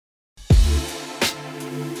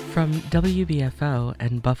From WBFO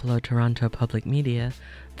and Buffalo Toronto Public Media,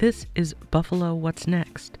 this is Buffalo What's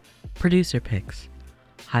Next, Producer Picks,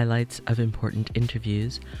 highlights of important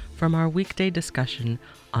interviews from our weekday discussion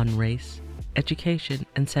on race, education,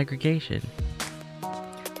 and segregation.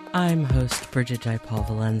 I'm host Brigid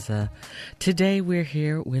Jaipaul-Valenza. Today we're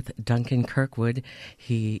here with Duncan Kirkwood.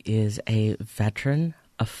 He is a veteran,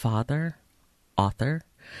 a father, author,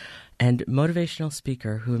 and motivational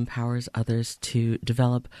speaker who empowers others to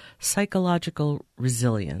develop psychological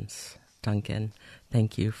resilience. Duncan,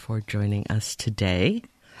 thank you for joining us today.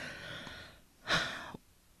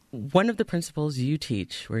 One of the principles you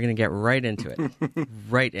teach, we're going to get right into it,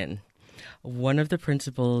 right in. One of the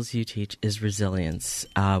principles you teach is resilience.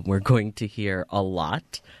 We're going to hear a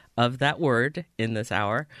lot of that word in this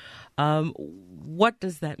hour. What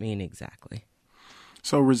does that mean exactly?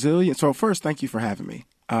 So resilience. So first, thank you for having me.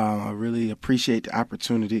 I really appreciate the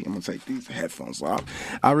opportunity. I'm going to take these headphones off.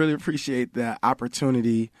 I really appreciate the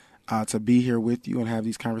opportunity to be here with you and have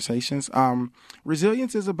these conversations.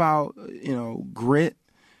 Resilience is about, grit,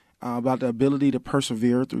 about the ability to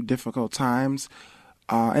persevere through difficult times.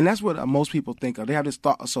 And that's what most people think of. They have this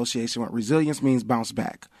thought association with resilience means bounce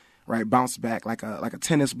back, right? Bounce back like a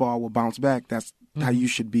tennis ball will bounce back. That's how you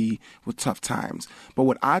should be with tough times. But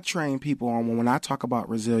what I train people on when I talk about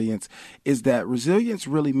resilience is that resilience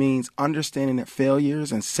really means understanding that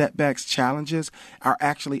failures and setbacks, challenges are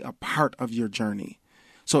actually a part of your journey.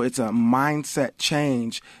 So it's a mindset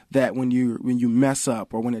change that when you mess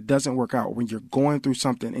up or when it doesn't work out, or when you're going through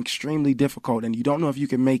something extremely difficult and you don't know if you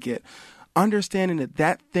can make it, understanding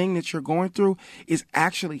that thing that you're going through is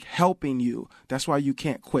actually helping you. That's why you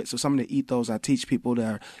can't quit. So some of the ethos I teach people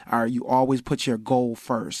that are you always put your goal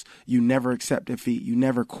first. You never accept defeat. You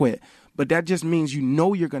never quit. But that just means you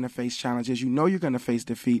know you're going to face challenges. You know you're going to face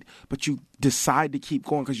defeat, but you decide to keep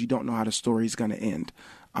going because you don't know how the story is going to end.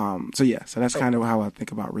 So that's kind of how I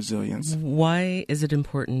think about resilience. Why is it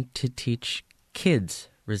important to teach kids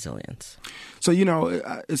resilience? So,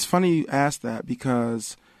 it's funny you ask that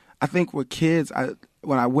because I think with kids,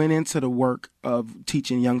 when I went into the work of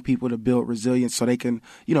teaching young people to build resilience so they can,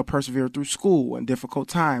 persevere through school and difficult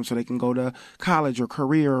times, so they can go to college or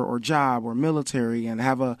career or job or military and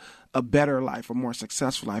have a better life, a more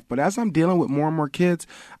successful life. But as I'm dealing with more and more kids,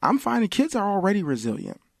 I'm finding kids are already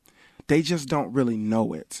resilient. They just don't really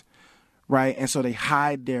know it. Right. And so they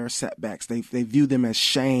hide their setbacks. They view them as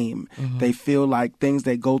shame. Mm-hmm. They feel like things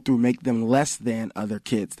they go through make them less than other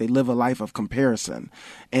kids. They live a life of comparison.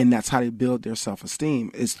 And that's how they build their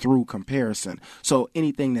self-esteem is through comparison. So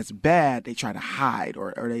anything that's bad, they try to hide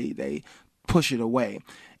or they push it away.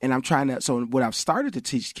 And so what I've started to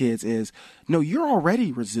teach kids is, no, you're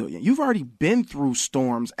already resilient. You've already been through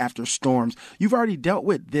storms after storms. You've already dealt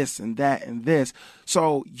with this and that and this.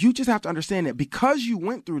 So you just have to understand that because you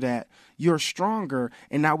went through that, you're stronger.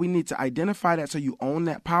 And now we need to identify that so you own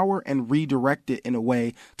that power and redirect it in a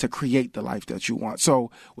way to create the life that you want. So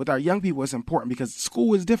with our young people, it's important because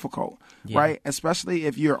school is difficult, right? Especially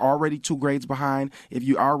if you're already 2 grades behind, if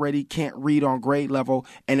you already can't read on grade level.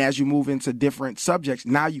 And as you move into different subjects,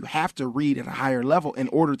 now you have to read at a higher level in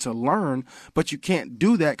order to learn, but you can't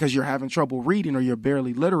do that because you're having trouble reading or you're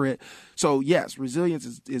barely literate. So yes,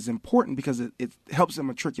 resilience is important because it helps them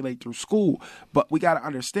matriculate through school. But we got to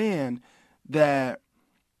understand that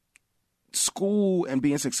school and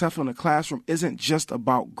being successful in the classroom isn't just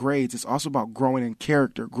about grades. It's also about growing in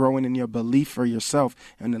character, growing in your belief for yourself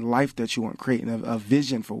and the life that you want, creating a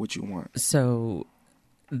vision for what you want. So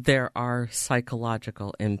there are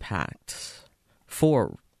psychological impacts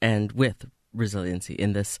for and with resiliency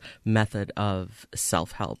in this method of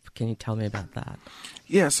self-help. Can you tell me about that?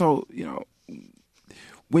 Yeah. So,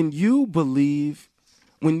 when you believe,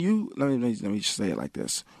 let me just say it like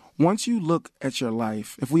this. Once you look at your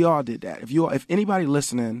life, if we all did that, if anybody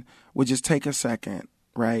listening would just take a second,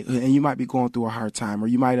 right? And you might be going through a hard time, or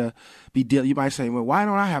you might say, well, why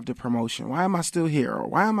don't I have the promotion? Why am I still here? Or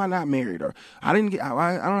why am I not married? Or I don't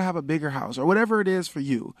have a bigger house, or whatever it is for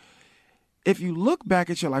you. If you look back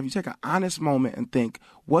at your life, you take an honest moment and think,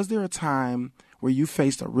 was there a time where you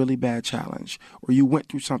faced a really bad challenge, or you went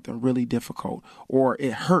through something really difficult, or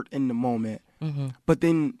it hurt in the moment, but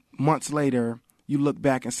then months later, you look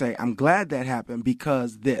back and say, I'm glad that happened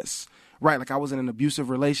because this, right? Like I was in an abusive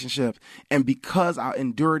relationship, and because I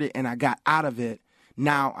endured it and I got out of it,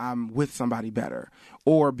 now I'm with somebody better.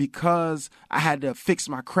 Or because I had to fix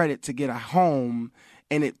my credit to get a home,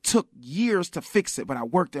 and it took years to fix it, but I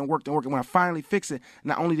worked and worked and worked. And when I finally fixed it,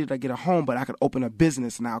 not only did I get a home, but I could open a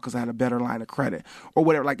business now because I had a better line of credit or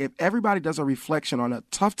whatever. Like if everybody does a reflection on a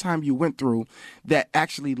tough time you went through that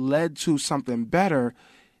actually led to something better,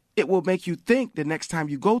 it will make you think the next time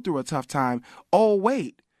you go through a tough time, oh,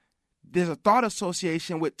 wait, there's a thought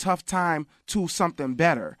association with tough time to something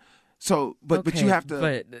better. So, but you have to.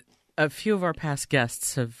 But a few of our past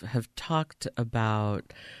guests have talked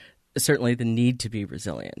about certainly the need to be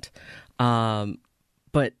resilient.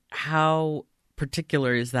 But how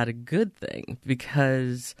particular is that a good thing?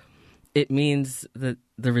 Because it means that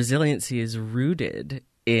the resiliency is rooted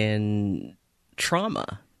in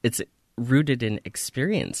trauma. It's rooted in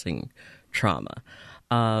experiencing trauma.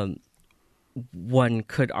 One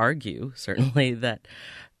could argue, certainly, that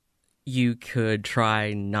you could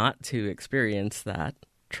try not to experience that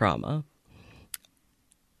trauma,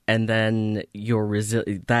 and then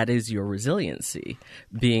that is your resiliency,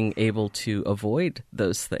 being able to avoid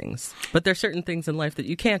those things. But there are certain things in life that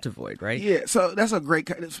you can't avoid, right? Yeah, so that's a great,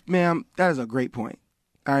 ma'am, that is a great point.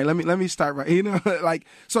 All right, let me start right.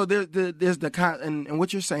 So there's and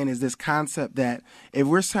what you're saying is this concept that if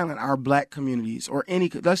we're telling our black communities or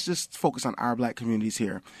let's just focus on our black communities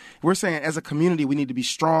here. We're saying as a community we need to be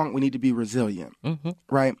strong, we need to be resilient,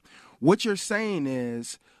 right? What you're saying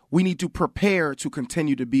is we need to prepare to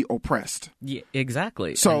continue to be oppressed. Yeah,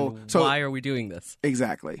 exactly. So why are we doing this?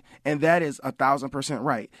 Exactly. And that is 1,000%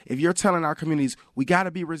 right. If you're telling our communities we got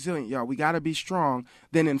to be resilient, y'all, we got to be strong,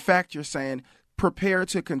 then in fact you're saying prepare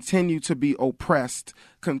to continue to be oppressed,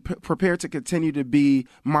 prepare to continue to be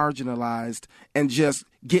marginalized, and just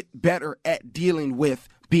get better at dealing with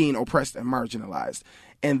being oppressed and marginalized.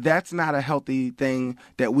 And that's not a healthy thing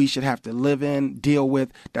that we should have to live in, deal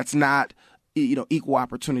with. That's not, equal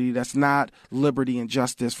opportunity. That's not liberty and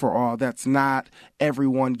justice for all. That's not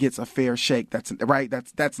everyone gets a fair shake. That's right.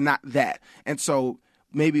 That's not that. And so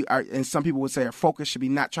and some people would say our focus should be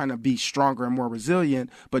not trying to be stronger and more resilient,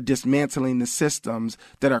 but dismantling the systems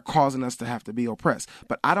that are causing us to have to be oppressed.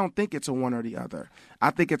 But I don't think it's a one or the other.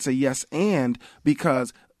 I think it's a yes and,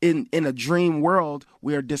 because in a dream world,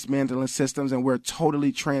 we are dismantling systems and we're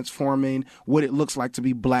totally transforming what it looks like to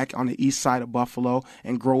be black on the east side of Buffalo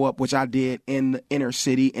and grow up, which I did in the inner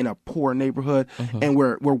city in a poor neighborhood. And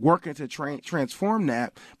we're working to transform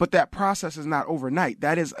that. But that process is not overnight.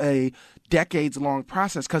 That is a decades-long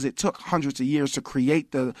process because it took hundreds of years to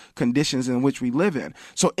create the conditions in which we live in.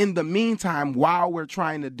 So in the meantime, while we're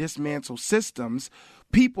trying to dismantle systems,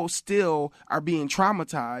 people still are being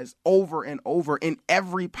traumatized over and over in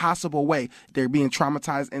every possible way. They're being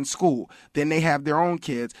traumatized in school. Then they have their own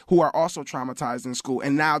kids who are also traumatized in school.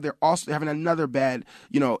 And now they're also having another bad,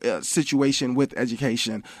 situation with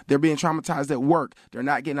education. They're being traumatized at work. They're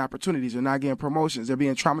not getting opportunities. They're not getting promotions. They're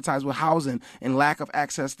being traumatized with housing and lack of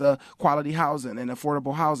access to quality housing and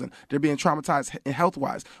affordable housing. They're being traumatized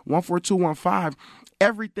health-wise. 14215,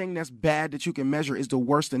 everything that's bad that you can measure is the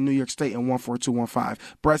worst in New York State in 14215.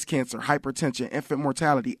 Breast cancer, hypertension, infant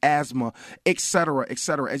mortality, asthma, et cetera,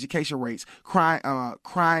 education rates,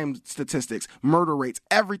 crime statistics, murder rates,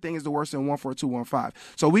 everything is the worst in 14215.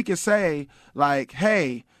 So we can say,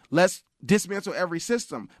 hey, let's dismantle every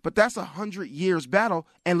system, but that's 100 years battle,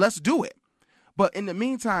 and let's do it. But in the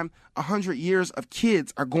meantime, 100 years of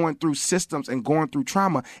kids are going through systems and going through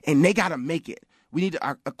trauma, and they got to make it. We need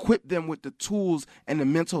to equip them with the tools and the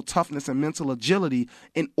mental toughness and mental agility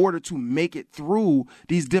in order to make it through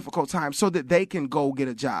these difficult times so that they can go get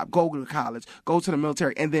a job, go to college, go to the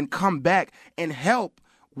military, and then come back and help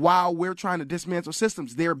while we're trying to dismantle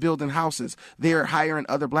systems. They're building houses. They're hiring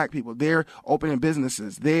other black people. They're opening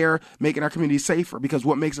businesses. They're making our community safer, because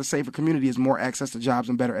what makes a safer community is more access to jobs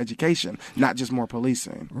and better education, not just more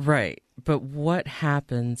policing. Right. But what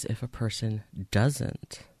happens if a person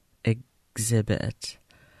doesn't exhibit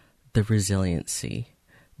the resiliency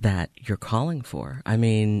that you're calling for? I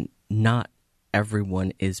mean, not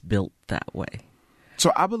everyone is built that way.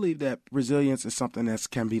 So I believe that resilience is something that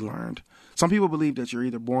can be learned. Some people believe that you're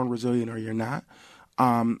either born resilient or you're not.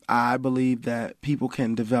 I believe that people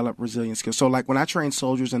can develop resilient skills. So like when I train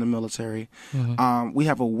soldiers in the military, we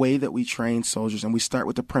have a way that we train soldiers, and we start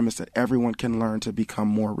with the premise that everyone can learn to become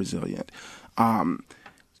more resilient.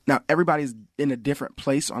 Now, everybody's in a different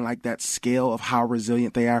place on like that scale of how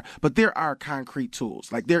resilient they are, but there are concrete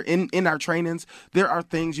tools. Like they're in our trainings, there are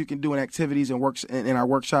things you can do in activities and works in our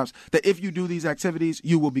workshops that if you do these activities,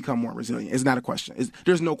 you will become more resilient. It's not a question.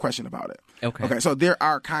 There's no question about it. Okay. So there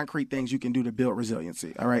are concrete things you can do to build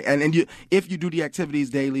resiliency. All right. And if you do the activities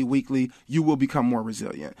daily, weekly, you will become more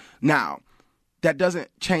resilient. Now, that doesn't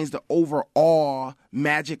change the overall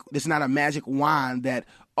magic. It's not a magic wand that,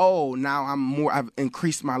 now I've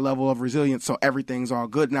increased my level of resilience, so everything's all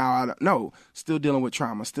good now. No, still dealing with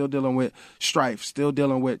trauma, still dealing with strife, still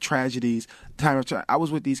dealing with tragedies. I was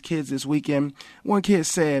with these kids this weekend. One kid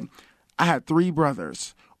said, I had 3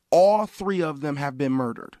 brothers. all 3 of them have been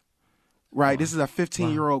murdered. Right? Wow. This is a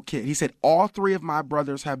 15-year-old kid. He said, all 3 of my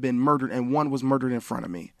brothers have been murdered, and 1 was murdered in front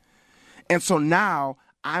of me. And so now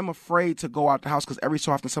I'm afraid to go out the house because every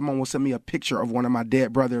so often someone will send me a picture of one of my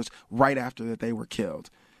dead brothers right after that they were killed.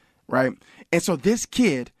 Right? And so this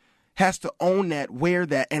kid has to own that, wear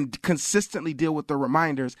that, and consistently deal with the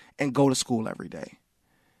reminders and go to school every day.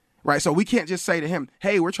 Right? So we can't just say to him,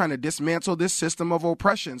 hey, we're trying to dismantle this system of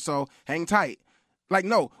oppression, so hang tight. Like,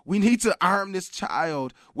 no, we need to arm this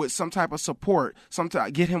child with some type of support,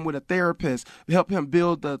 get him with a therapist, help him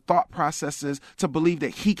build the thought processes to believe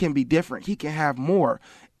that he can be different, he can have more,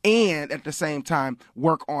 and at the same time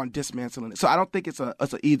work on dismantling it. So I don't think it's a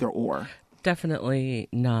either or. Definitely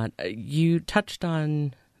not. You touched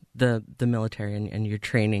on the military and your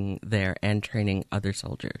training there and training other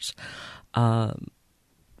soldiers.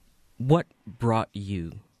 What brought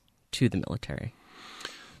you to the military?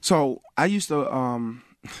 So I used to,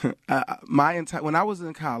 when I was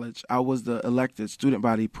in college, I was the elected student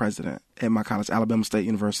body president at my college, Alabama State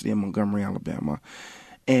University in Montgomery, Alabama.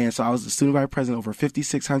 And so I was the student body president over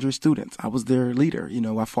 5,600 students. I was their leader. You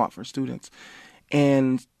know, I fought for students.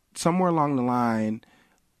 And somewhere along the line,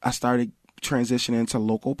 I started transitioning into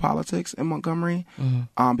local politics in Montgomery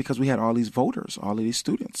because we had all these voters, all of these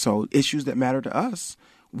students. So issues that matter to us,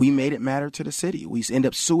 we made it matter to the city. We ended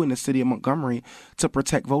up suing the city of Montgomery to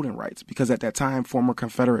protect voting rights because at that time, former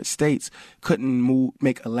Confederate states couldn't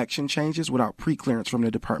make election changes without pre-clearance from the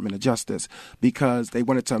Department of Justice because they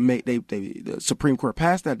wanted to the Supreme Court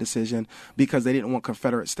passed that decision because they didn't want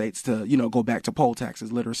Confederate states to, go back to poll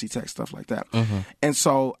taxes, literacy tax, stuff like that. And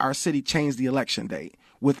so our city changed the election date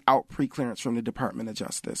without pre-clearance from the Department of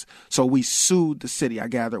Justice. So we sued the city. I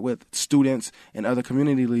gathered with students and other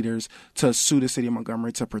community leaders to sue the city of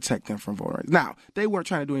Montgomery to protect them from voting rights. Now, they weren't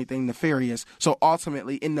trying to do anything nefarious. So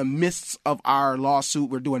ultimately, in the midst of our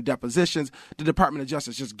lawsuit, we're doing depositions. The Department of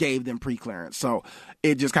Justice just gave them pre-clearance. So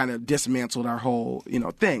it just kind of dismantled our whole,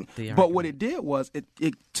 thing. But what it did was it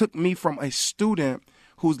took me from a student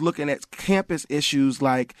who's looking at campus issues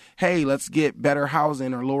like, hey, let's get better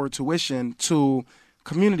housing or lower tuition to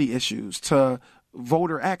community issues, to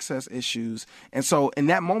voter access issues. And so in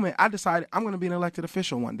that moment, I decided I'm going to be an elected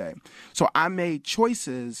official one day. So I made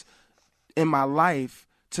choices in my life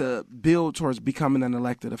to build towards becoming an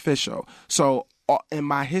elected official. So in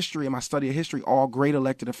my history, in my study of history, all great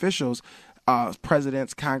elected officials,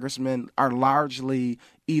 presidents, congressmen, are largely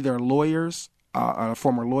either lawyers,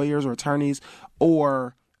 former lawyers or attorneys,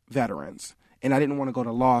 or veterans. And I didn't want to go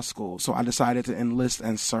to law school, so I decided to enlist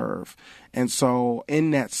and serve. And so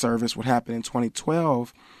in that service, what happened in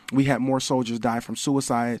 2012, we had more soldiers die from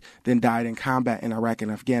suicide than died in combat in Iraq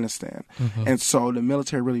and Afghanistan. And so the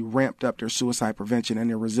military really ramped up their suicide prevention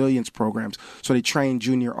and their resilience programs. So they trained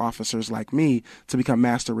junior officers like me to become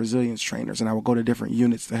master resilience trainers. And I would go to different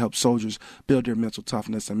units to help soldiers build their mental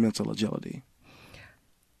toughness and mental agility.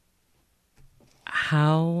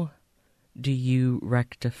 How do you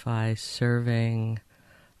rectify serving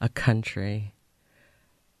a country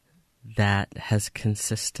that has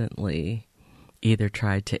consistently either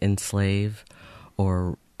tried to enslave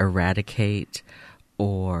or eradicate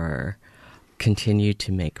or continue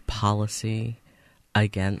to make policy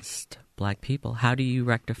against Black people? How do you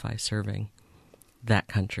rectify serving that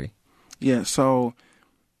country? Yeah, so,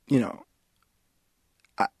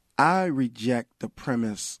 I reject the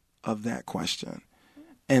premise of that question.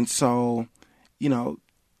 And so,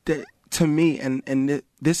 to me, and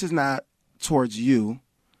this is not towards you,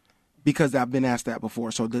 because I've been asked that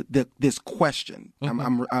before. So this question, I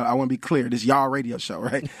want to be clear, this y'all radio show,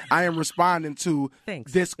 right? I am responding to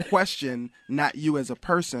this question, not you as a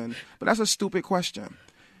person, but that's a stupid question,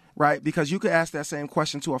 right? Because you could ask that same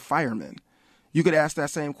question to a fireman. You could ask that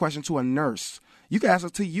same question to a nurse. You could ask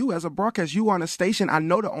it to you as a broadcast. You on a station. I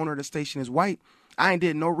know the owner of the station is white. I ain't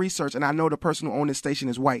did no research, and I know the person who owned this station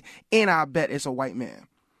is white, and I bet it's a white man,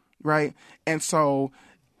 right? And so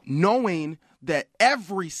knowing that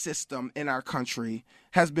every system in our country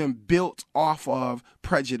has been built off of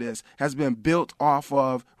prejudice, has been built off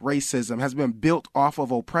of racism, has been built off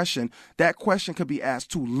of oppression, that question could be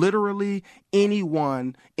asked to literally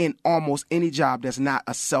anyone in almost any job that's not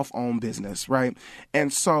a self-owned business, right?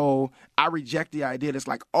 And so I reject the idea that's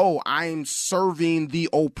like, oh, I'm serving the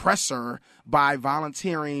oppressor by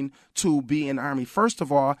volunteering to be in the Army. First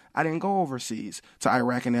of all, I didn't go overseas to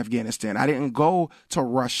Iraq and Afghanistan. I didn't go to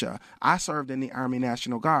Russia. I served in the Army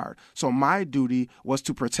National Guard. So my duty was was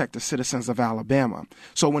to protect the citizens of Alabama.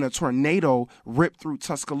 So when a tornado ripped through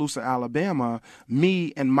Tuscaloosa, Alabama,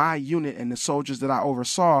 me and my unit and the soldiers that I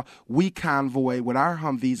oversaw, we convoyed with our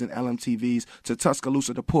Humvees and LMTVs to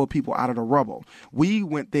Tuscaloosa to pull people out of the rubble. We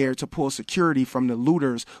went there to pull security from the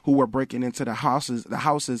looters who were breaking into the houses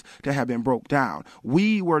that had been broke down.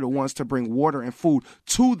 We were the ones to bring water and food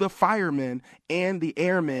to the firemen and the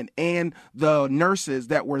airmen and the nurses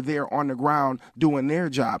that were there on the ground doing their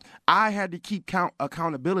job. I had to keep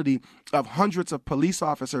accountability of hundreds of police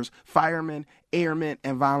officers, firemen, airmen,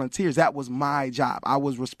 and volunteers. That was my job. I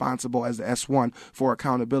was responsible as the S1 for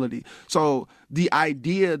accountability. So the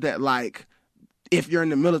idea that, like, if you're in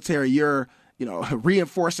the military, you're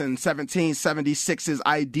reinforcing 1776's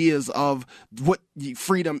ideas of what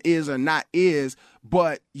freedom is or not is,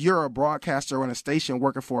 but you're a broadcaster on a station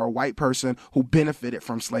working for a white person who benefited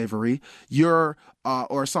from slavery. You're,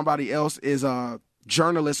 or somebody else is a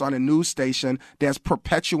journalist on a news station that's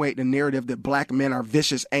perpetuating the narrative that black men are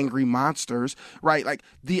vicious, angry monsters, right? Like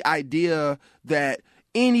the idea that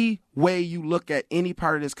any way you look at any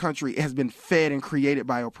part of this country has been fed and created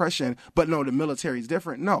by oppression, but no, the military is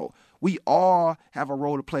different. No, we all have a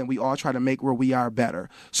role to play and we all try to make where we are better.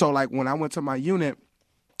 So like when I went to my unit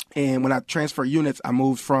and when I transferred units, I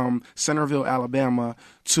moved from Centerville, Alabama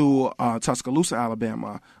to Tuscaloosa,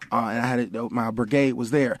 Alabama. And I had my brigade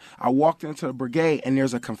was there. I walked into the brigade and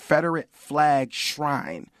there's a Confederate flag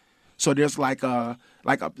shrine. So there's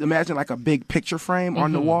imagine like a big picture frame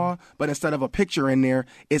on the wall, but instead of a picture in there,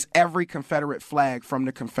 it's every Confederate flag from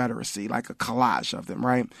the Confederacy, like a collage of them,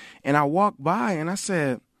 right? And I walked by and I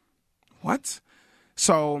said, what?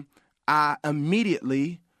 So I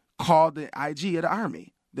immediately called the IG of the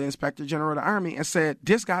Army, the Inspector General of the Army, and said,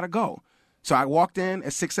 this got to go. So I walked in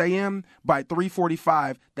at 6 a.m. By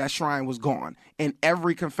 3:45, that shrine was gone. And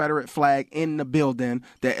every Confederate flag in the building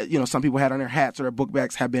that, some people had on their hats or their book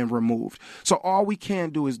bags had been removed. So all we can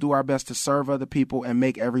do is do our best to serve other people and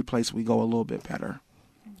make every place we go a little bit better.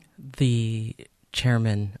 The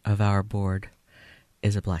chairman of our board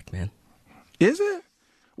is a black man. Is it?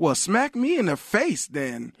 Well, smack me in the face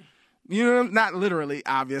then. Not literally,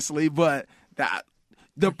 obviously, but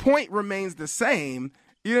the point remains the same.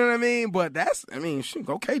 You know what I mean? But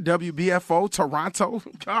okay, WBFO, Toronto.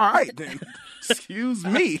 All right, then. Excuse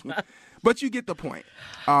me. But you get the point.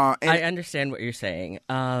 I understand what you're saying.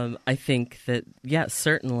 I think that, yes,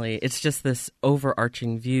 certainly. It's just this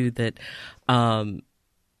overarching view that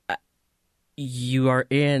you are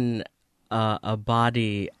in a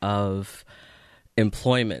body of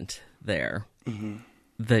employment there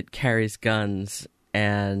that carries guns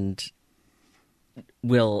and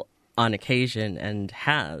will, on occasion, and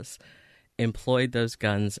has employed those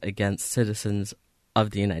guns against citizens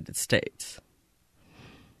of the United States.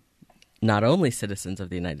 Not only citizens of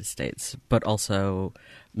the United States, but also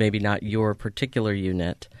maybe not your particular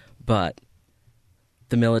unit, but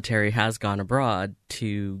the military has gone abroad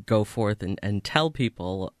to go forth and tell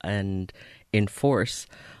people and enforce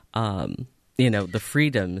the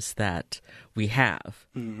freedoms that we have.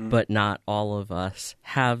 But not all of us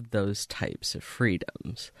have those types of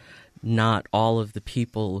freedoms. Not all of the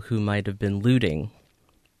people who might have been looting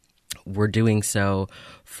were doing so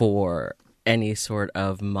for any sort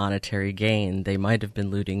of monetary gain. They might have been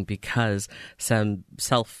looting because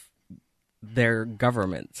their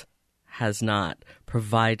government has not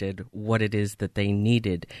provided what it is that they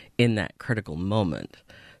needed in that critical moment.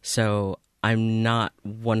 So I'm not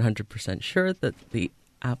 100% sure that the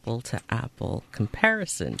apple-to-apple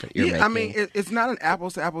comparison that you're making. I mean, it's not an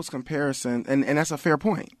apples-to-apples comparison, and that's a fair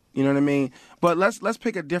point. You know what I mean? But let's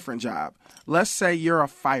pick a different job. Let's say you're a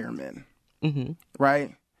fireman,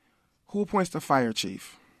 right? Who appoints the fire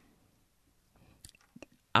chief?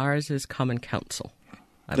 Ours is Common Council,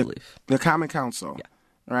 I believe. The Common Council, yeah.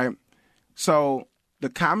 Right? So the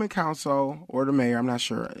Common Council or the mayor, I'm not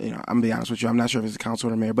sure. I'm going to be honest with you. I'm not sure if it's the council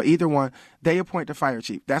or the mayor, but either one, they appoint the fire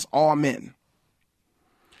chief. That's all men.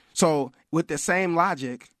 So with the same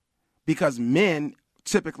logic, because men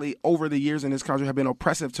typically over the years in this country have been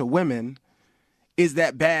oppressive to women, is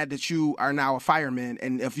that bad that you are now a fireman?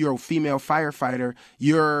 And if you're a female firefighter,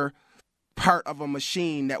 you're part of a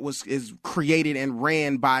machine that is created and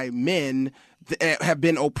ran by men that have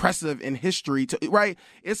been oppressive in history, right?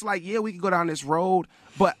 It's like, yeah, we can go down this road,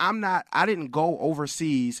 but I didn't go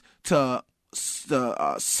overseas to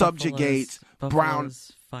subjugate brown.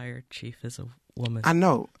 Fire chief is a woman. I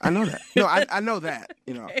know that. No, I know that.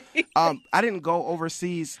 I didn't go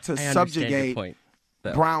overseas to subjugate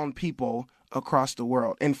brown people across the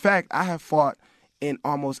world. In fact, I have fought in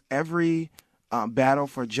almost every battle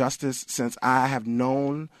for justice since I have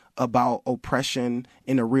known about oppression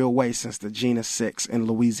in a real way since the Jena 6 in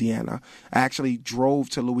Louisiana. I actually drove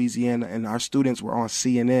to Louisiana and our students were on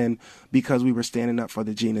CNN because we were standing up for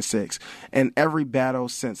the Jena 6 and every battle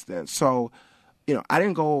since then. So, I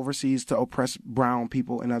didn't go overseas to oppress brown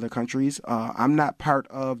people in other countries. I'm not part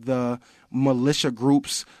of the militia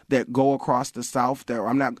groups that go across the South.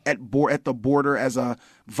 I'm not at the border as a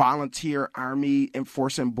volunteer army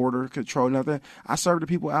enforcing border control. Nothing. I served the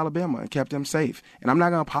people of Alabama and kept them safe. And I'm not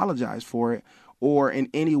going to apologize for it or in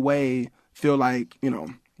any way feel like,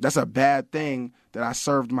 that's a bad thing that I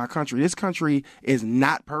served my country. This country is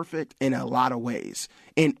not perfect in a lot of ways.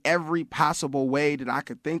 In every possible way that I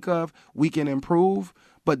could think of, we can improve.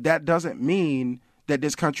 But that doesn't mean that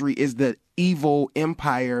this country is the evil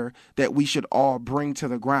empire that we should all bring to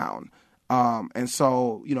the ground. And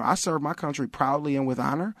so, I serve my country proudly and with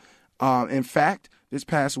honor. In fact, this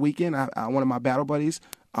past weekend, one of my battle buddies,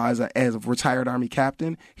 as a retired Army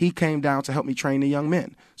captain, he came down to help me train the young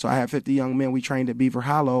men. So I had 50 young men we trained at Beaver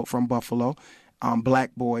Hollow from Buffalo,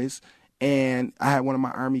 black boys. And I had one of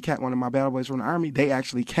my battle boys from the Army. They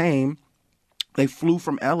actually came. They flew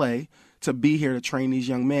from L.A. to be here to train these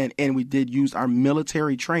young men. And we did use our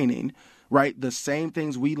military training, right? The same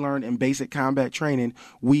things we learned in basic combat training,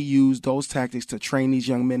 we used those tactics to train these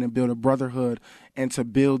young men and build a brotherhood and to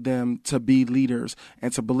build them to be leaders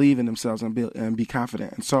and to believe in themselves and be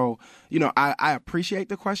confident. And so, I appreciate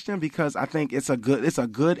the question because I think it's a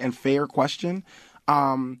good and fair question.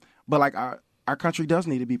 But like our country does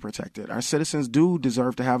need to be protected. Our citizens do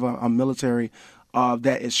deserve to have a military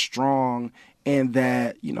that is strong and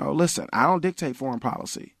that, listen, I don't dictate foreign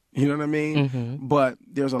policy. You know what I mean? Mm-hmm. But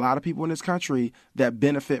there's a lot of people in this country that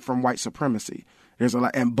benefit from white supremacy. There's a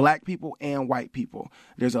lot, and black people and white people.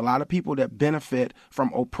 There's a lot of people that benefit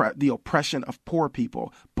from the oppression of poor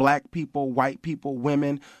people, black people, white people,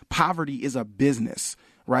 women. Poverty is a business,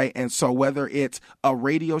 right? And so whether it's a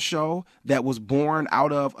radio show that was born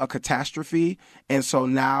out of a catastrophe, and so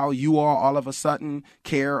now you all of a sudden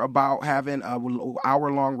care about having an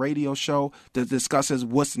hour-long radio show that discusses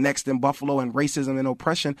what's next in Buffalo and racism and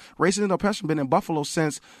oppression. Racism and oppression been in Buffalo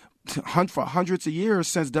for hundreds of years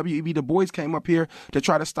since W.E.B. Du Bois came up here to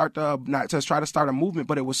try to start a movement,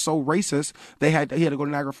 but it was so racist he had to go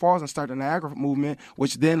to Niagara Falls and start the Niagara movement,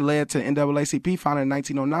 which then led to NAACP founded in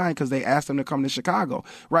 1909 because they asked them to come to Chicago.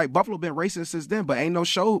 Right, Buffalo been racist since then, but ain't no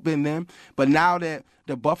show been then. But now that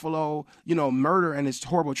the Buffalo, murder and this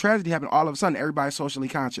horrible tragedy happened, all of a sudden everybody's socially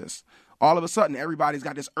conscious. All of a sudden everybody's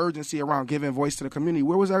got this urgency around giving voice to the community.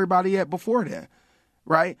 Where was everybody at before then?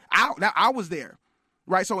 Right, I was there.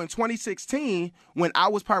 Right. So in 2016, when I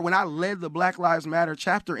led the Black Lives Matter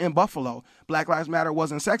chapter in Buffalo, Black Lives Matter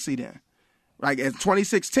wasn't sexy then. Like in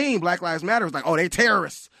 2016, Black Lives Matter was like, oh, they're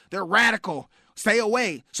terrorists. They're radical. Stay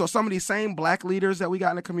away. So some of these same black leaders that we got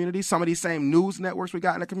in the community, some of these same news networks we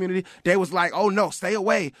got in the community, they was like, oh, no, stay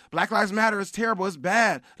away. Black Lives Matter is terrible. It's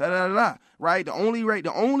bad. Da, da, da, da. Right. The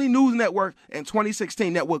only news network in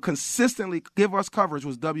 2016 that would consistently give us coverage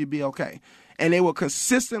was WBLK. And they will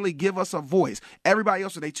consistently give us a voice. Everybody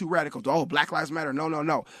else, they too radical. Oh, Black Lives Matter. No, no,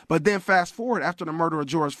 no. But then fast forward after the murder of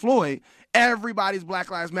George Floyd, everybody's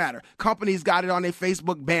Black Lives Matter. Companies got it on their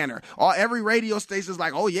Facebook banner. Every radio station's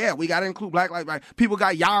like, oh, yeah, we got to include Black Lives Matter. People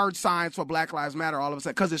got yard signs for Black Lives Matter all of a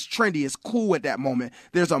sudden because it's trendy. It's cool at that moment.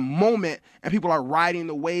 There's a moment and people are riding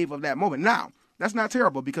the wave of that moment. Now, that's not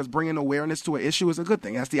terrible because bringing awareness to an issue is a good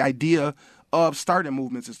thing. That's the idea of starting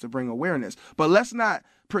movements is to bring awareness. But let's not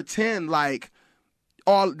pretend like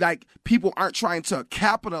people aren't trying to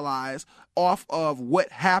capitalize off of what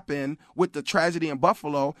happened with the tragedy in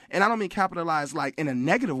Buffalo. And I don't mean capitalize like in a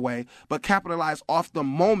negative way, but capitalize off the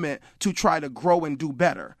moment to try to grow and do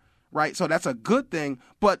better. Right. So that's a good thing.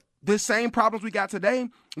 But the same problems we got today,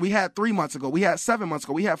 we had 3 months ago, we had 7 months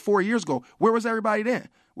ago, we had 4 years ago. Where was everybody then?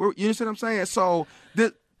 You know what I'm saying? So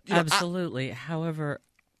absolutely. However,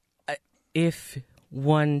 if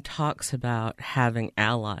one talks about having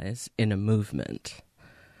allies in a movement,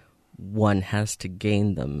 one has to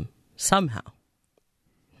gain them somehow.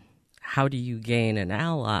 How do you gain an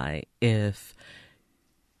ally if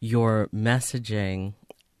your messaging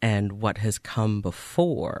and what has come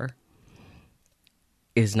before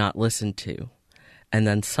is not listened to? And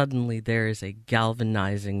then suddenly there is a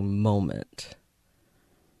galvanizing moment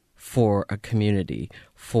for a community,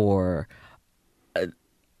 for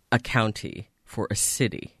a county, for a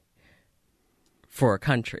city, for a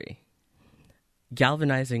country.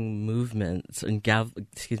 Galvanizing movements and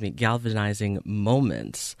galvanizing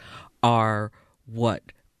moments are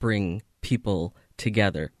what bring people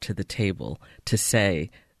together to the table to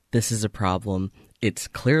say, this is a problem. It's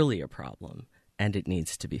clearly a problem. and it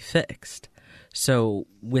needs to be fixed. So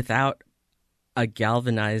without a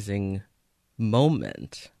galvanizing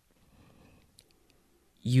moment,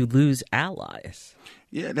 you lose allies.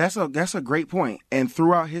 Yeah, that's a great point. And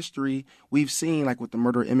throughout history, we've seen, like with the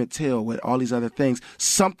murder of Emmett Till, with all these other things,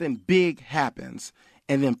 something big happens,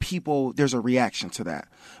 and then there's a reaction to that.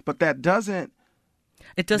 But that doesn't...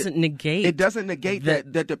 It doesn't negate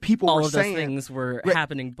that the people all were of saying... those things were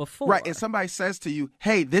happening before. Right, and somebody says to you,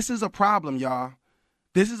 hey, this is a problem, y'all.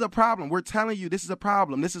 This is a problem. We're telling you this is a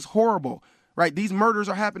problem. This is horrible, right? These murders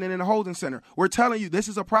are happening in the holding center. We're telling you this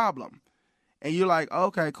is a problem. And you're like,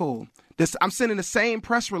 okay, cool. I'm sending the same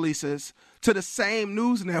press releases to the same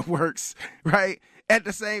news networks, right, at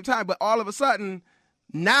the same time. But all of a sudden,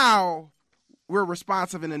 now we're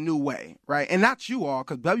responsive in a new way, right? And not you all,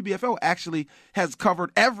 because WBFO actually has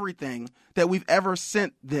covered everything that we've ever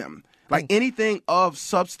sent them. Like anything of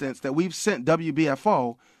substance that we've sent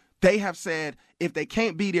WBFO, they have said, if they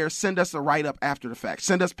can't be there, send us a write-up after the fact.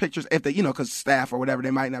 Send us pictures if they, because staff or whatever,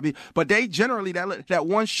 they might not be. But they generally, that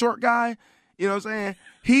one short guy, you know what I'm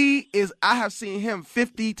saying? I have seen him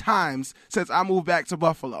 50 times since I moved back to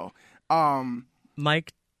Buffalo.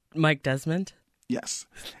 Mike Desmond? Yes.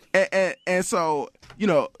 And so,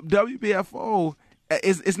 WBFO,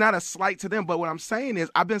 it's not a slight to them, but what I'm saying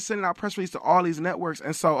is I've been sending out press releases to all these networks.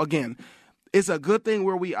 And so, again, it's a good thing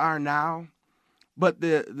where we are now, but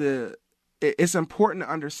it's important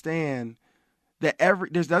to understand that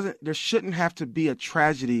there shouldn't have to be a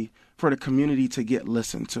tragedy for the community to get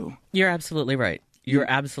listened to. You're absolutely right. You're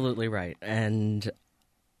absolutely right. And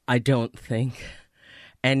I don't think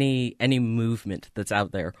any movement that's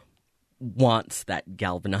out there wants that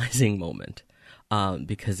galvanizing moment,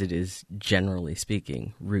 because it is, generally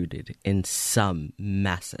speaking, rooted in some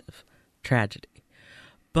massive tragedy.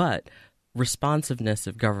 But responsiveness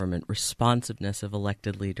of government, responsiveness of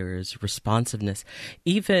elected leaders, responsiveness,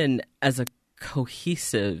 even as a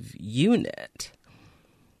cohesive unit,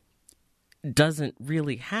 doesn't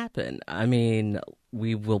really happen. I mean,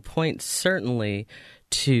 we will point certainly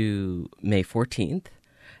to May 14th,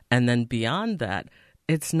 and then beyond that,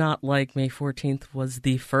 it's not like May 14th was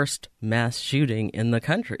the first mass shooting in the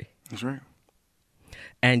country. That's right.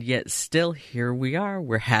 And yet still here we are.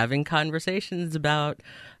 We're having conversations about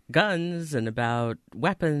guns and about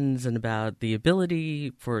weapons and about the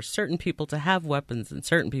ability for certain people to have weapons and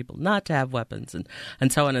certain people not to have weapons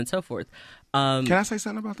and so on and so forth. Can I say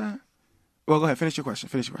something about that? Well, go ahead. Finish your question.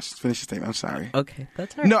 Finish your statement. I'm sorry. Okay,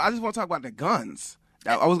 that's all right. No, I just want to talk about the guns.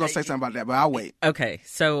 I was going to say something about that, but I'll wait. Okay,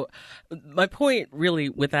 so my point really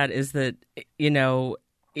with that is that,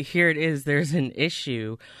 here it is, there's an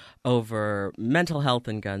issue over mental health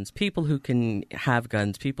and guns, people who can have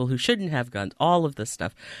guns, people who shouldn't have guns, all of this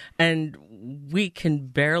stuff. And we can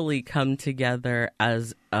barely come together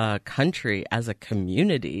as a country, as a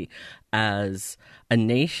community, as a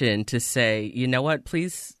nation to say, you know what,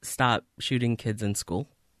 please stop shooting kids in school.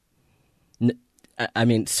 I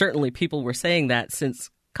mean, certainly people were saying that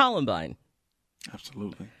since Columbine.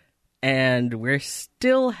 Absolutely. And we're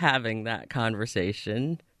still having that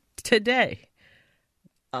conversation today,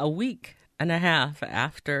 a week and a half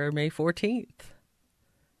after May 14th.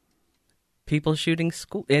 People shooting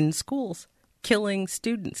in schools, killing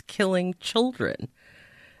students, killing children.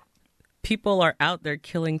 People are out there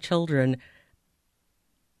killing children,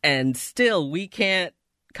 and still we can't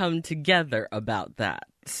come together about that.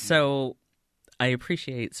 So I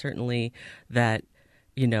appreciate certainly that,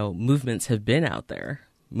 movements have been out there.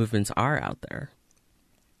 Movements are out there.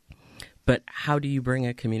 But how do you bring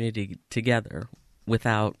a community together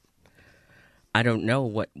without, I'm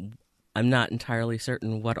not entirely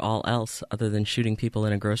certain what all else other than shooting people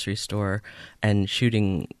in a grocery store and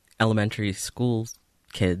shooting elementary school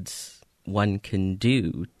kids one can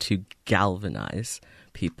do to galvanize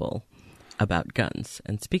people about guns.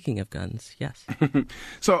 And speaking of guns, yes.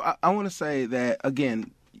 So I want to say that,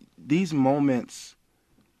 again, these moments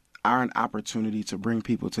are an opportunity to bring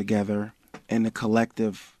people together in the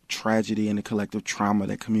collective tragedy and the collective trauma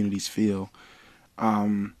that communities feel.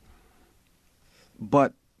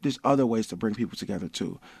 But there's other ways to bring people together,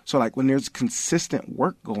 too. So, like, when there's consistent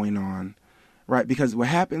work going on, right, because what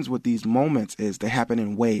happens with these moments is they happen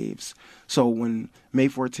in waves. So when May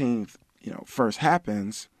 14th, first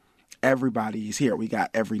happens, everybody is here. We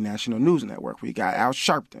got every national news network. We got Al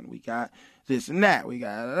Sharpton. We got this and that. We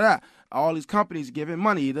got all these companies giving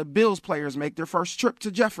money. The Bills players make their first trip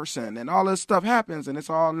to Jefferson, and all this stuff happens, and it's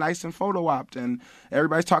all nice and photo-opped, and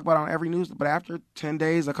everybody's talking about it on every news. But after 10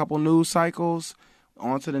 days, a couple news cycles,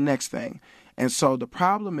 on to the next thing. And so the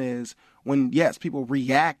problem is when, yes, people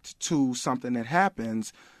react to something that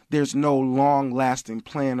happens, there's no long-lasting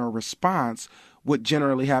plan or response, what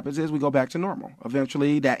generally happens is we go back to normal.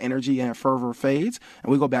 Eventually, that energy and fervor fades,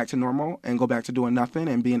 and we go back to normal and go back to doing nothing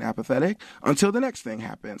and being apathetic until the next thing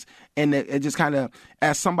happens. And it just kind of,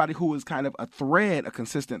 as somebody who is kind of a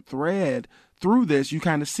consistent thread through this, you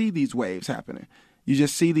kind of see these waves happening. You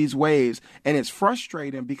just see these waves, and it's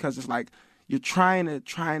frustrating because it's like you're trying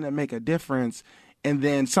to make a difference, and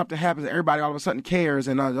then something happens, and everybody all of a sudden cares,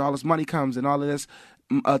 and all this money comes, and all of this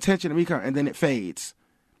attention to me comes, and then it fades.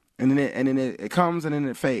 And then it comes and then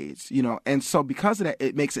it fades, you know. And so because of that,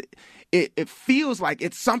 it makes it feels like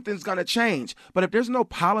something's going to change. But if there's no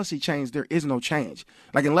policy change, there is no change.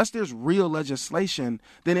 Like, unless there's real legislation,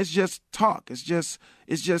 then it's just talk. It's just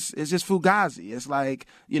fugazi. It's like,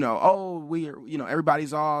 you know,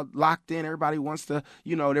 everybody's all locked in. Everybody wants to,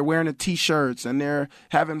 you know, they're wearing the T-shirts and they're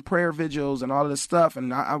having prayer vigils and all of this stuff.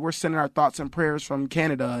 And we're sending our thoughts and prayers from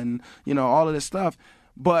Canada and, you know, all of this stuff.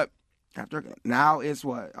 But now it's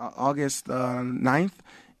August 9th.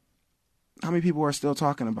 How many people are still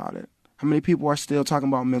talking about it? How many people are still talking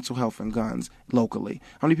about mental health and guns locally?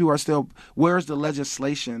 How many people are still, where's the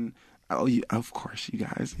legislation? Oh, of course, you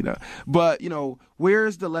guys, you know. But, you know,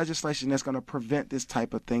 where's the legislation that's going to prevent this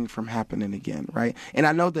type of thing from happening again, right? And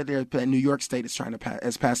I know that New York State is trying to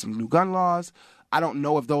pass some new gun laws. I don't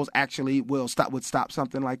know if those actually would stop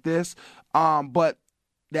something like this. But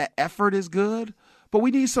that effort is good. But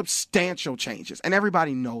we need substantial changes, and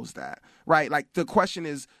everybody knows that, right? Like, the question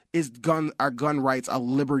is are gun rights a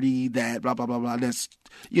liberty that blah, blah, blah, blah, that's,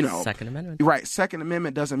 you know. Second Amendment. Right. Second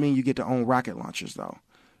Amendment doesn't mean you get to own rocket launchers, though,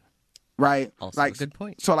 right? Also like, a good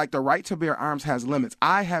point. So, like, the right to bear arms has limits.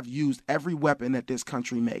 I have used every weapon that this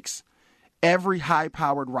country makes. Every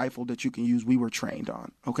high-powered rifle that you can use, we were trained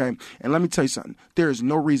on, okay? And let me tell you something. There is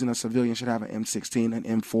no reason a civilian should have an M16, an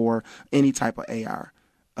M4, any type of AR.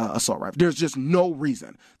 Assault rifle. There's just no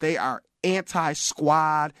reason. They are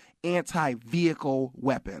anti-squad, anti-vehicle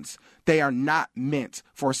weapons. They are not meant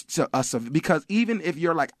for us, because even if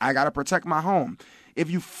you're like, I got to protect my home, if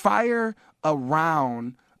you fire a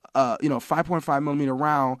round, 5.5 millimeter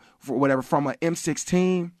round for whatever from an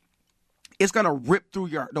M16, it's going to rip through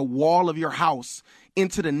the wall of your house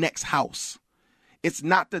into the next house. It's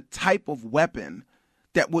not the type of weapon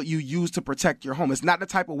that what you use to protect your home. It's not the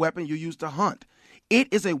type of weapon you use to hunt. It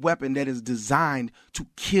is a weapon that is designed to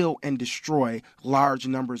kill and destroy large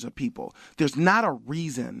numbers of people. There's not a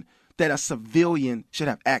reason that a civilian should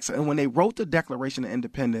have access. And when they wrote the Declaration of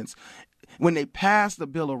Independence, when they passed the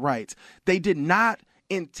Bill of Rights, they did not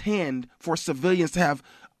intend for civilians to have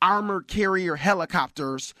armored carrier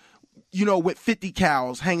helicopters, you know, with 50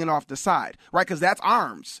 cals hanging off the side, right? Because that's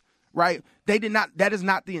arms, right? That is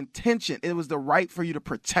not the intention. It was the right for you to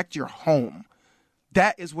protect your home.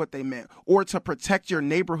 That is what they meant, or to protect your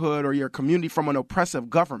neighborhood or your community from an oppressive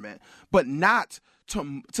government, but not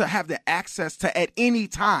to have the access to, at any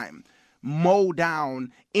time, mow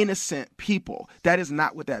down innocent people. That is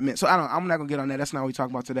not what that meant. So I'm not gonna get on that. That's not what we talk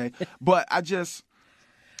about today. But I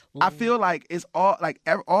feel like it's all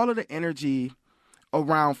of the energy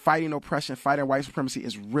around fighting oppression, fighting white supremacy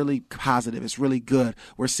is really positive. It's really good.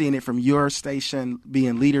 We're seeing it from your station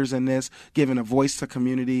being leaders in this, giving a voice to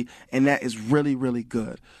community, and that is really, really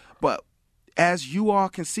good. But as you all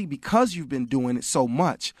can see, because you've been doing it so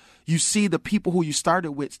much, you see the people who you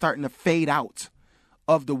started with starting to fade out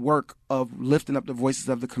of the work of lifting up the voices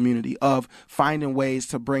of the community, of finding ways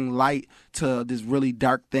to bring light to this really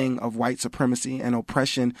dark thing of white supremacy and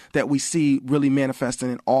oppression that we see really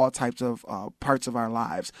manifesting in all types of parts of our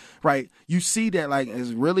lives, right? You see that, like, it's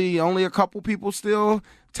really only a couple people still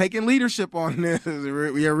taking leadership on this.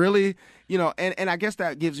 You're really, you know, and I guess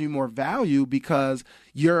that gives you more value because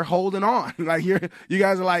you're holding on. Like, you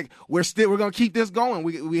guys are like, we're going to keep this going.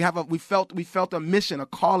 We felt a mission, a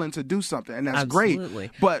calling to do something, and that's Absolutely.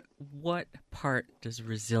 Great. But what part does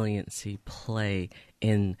resiliency play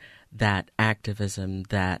in that activism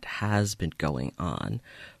that has been going on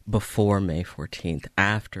before May 14th,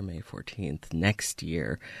 after May 14th, next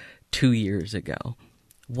year, 2 years ago?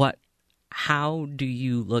 How do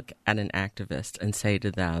you look at an activist and say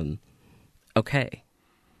to them, okay,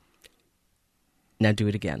 now do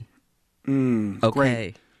it again? Okay,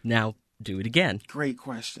 great. Now do it again. Great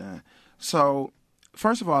question. So,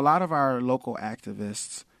 first of all, a lot of our local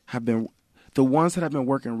activists have been, the ones that have been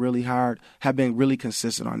working really hard, have been really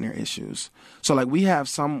consistent on their issues. So, like, we have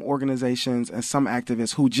some organizations and some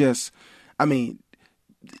activists who just,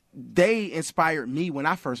 they inspired me when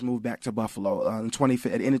I first moved back to Buffalo at the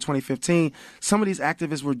end of 2015. Some of these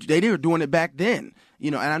activists were doing it back then.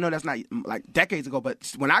 And I know that's not like decades ago,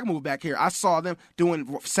 but when I moved back here, I saw them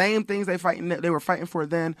doing same things they were fighting for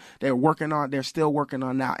then. They're still working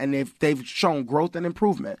on now, and they've shown growth and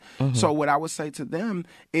improvement. Mm-hmm. So what I would say to them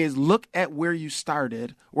is look at where you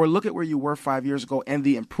started, or look at where you were 5 years ago, and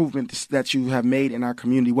the improvements that you have made in our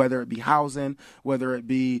community, whether it be housing, whether it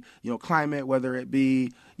be climate, whether it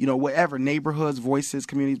be whatever, neighborhoods, voices,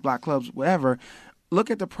 communities, block clubs, whatever. Look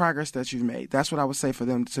at the progress that you've made. That's what I would say for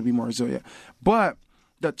them to be more resilient. But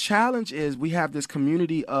the challenge is we have this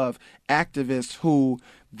community of activists who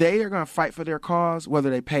they are going to fight for their cause whether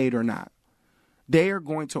they paid or not. They are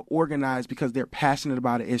going to organize because they're passionate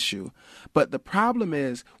about an issue. But the problem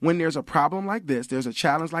is when there's a problem like this, there's a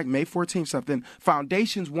challenge like May 14th something,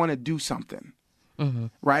 foundations want to do something. Mm-hmm.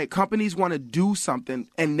 Right? Companies want to do something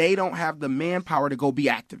and they don't have the manpower to go be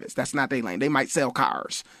activists. That's not their lane. They might sell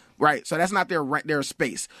cars. Right? So that's not their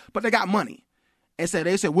space. But they got money. And so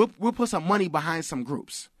they said, we'll put some money behind some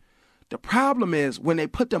groups. The problem is when they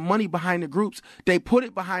put the money behind the groups, they put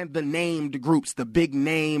it behind the named groups, the big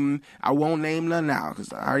name. I won't name them now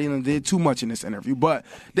because I already did too much in this interview. But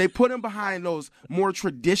they put them behind those more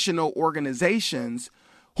traditional organizations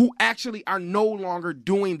who actually are no longer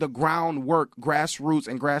doing the groundwork, grassroots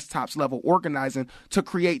and grass tops level organizing to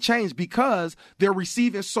create change because they're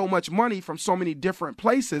receiving so much money from so many different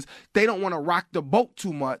places. They don't want to rock the boat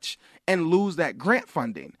too much and lose that grant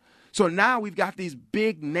funding. So now we've got these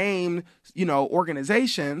big name,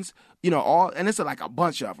 organizations, and it's like a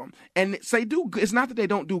bunch of them. And it's not that they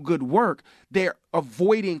don't do good work. They're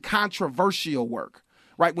avoiding controversial work,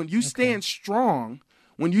 right? When you stand strong,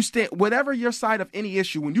 when you stand, whatever your side of any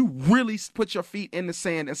issue, when you really put your feet in the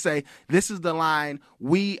sand and say, this is the line,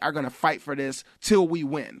 we are going to fight for this till we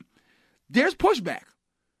win. There's pushback.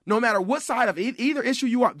 No matter what side of either issue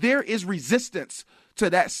you are, there is resistance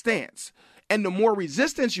to that stance. And the more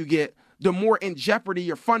resistance you get, the more in jeopardy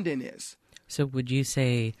your funding is. So would you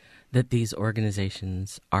say that these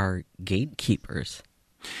organizations are gatekeepers?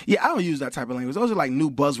 Yeah, I don't use that type of language. Those are like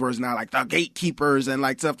new buzzwords now, like the gatekeepers and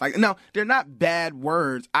like stuff like. No, they're not bad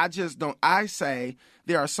words. I say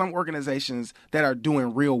there are some organizations that are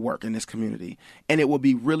doing real work in this community, and it would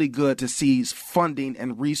be really good to see funding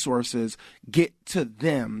and resources get to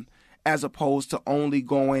them as opposed to only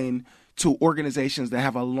going to organizations that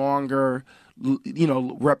have a longer,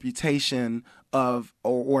 reputation of,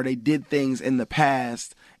 or they did things in the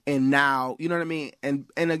past and now, you know what I mean? And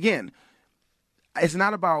again, it's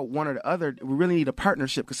not about one or the other. We really need a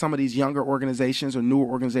partnership because some of these younger organizations or newer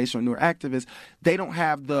organizations or newer activists, they don't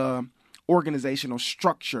have the organizational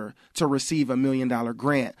structure to receive $1 million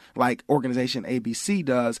grant like organization ABC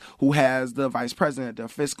does, who has the vice president, the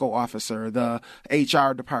fiscal officer, the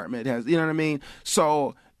HR department has, you know what I mean?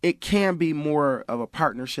 So it can be more of a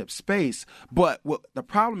partnership space. But what the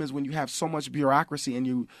problem is when you have so much bureaucracy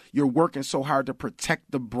and you're working so hard to protect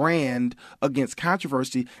the brand against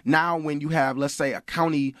controversy. Now, when you have, let's say, a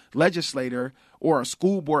county legislator or a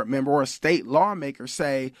school board member or a state lawmaker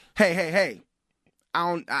say, hey,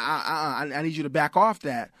 I need you to back off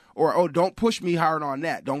that. Or, oh, don't push me hard on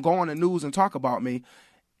that. Don't go on the news and talk about me.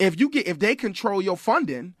 If they control your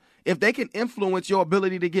funding, if they can influence your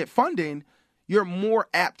ability to get funding, you're more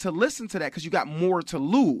apt to listen to that because you got more to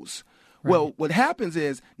lose. Right. Well, what happens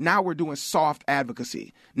is now we're doing soft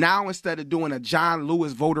advocacy. Now instead of doing a John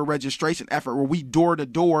Lewis voter registration effort where we door to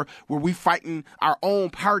door, where we fighting our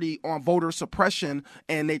own party on voter suppression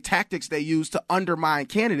and the tactics they use to undermine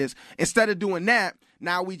candidates, instead of doing that,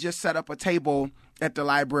 now we just set up a table at the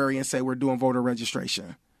library and say we're doing voter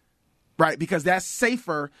registration. Right? Because that's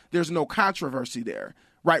safer. There's no controversy there.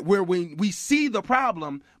 Right, where we see the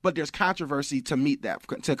problem, but there's controversy to meet that,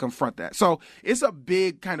 to confront that. So it's a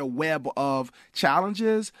big kind of web of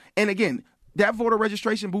challenges. And again, that voter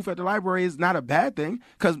registration booth at the library is not a bad thing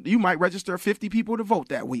because you might register 50 people to vote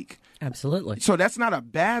that week. Absolutely. So that's not a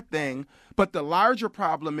bad thing. But the larger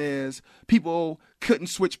problem is people couldn't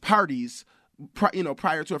switch parties.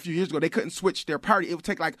 Prior to a few years ago, they couldn't switch their party. It would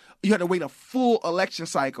take you had to wait a full election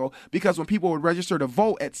cycle because when people would register to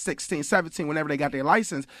vote at 16, 17, whenever they got their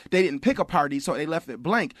license, they didn't pick a party, so they left it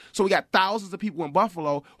blank. So we got thousands of people in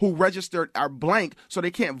Buffalo who registered are blank, so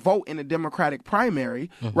they can't vote in the Democratic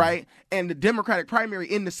primary, right? And the Democratic primary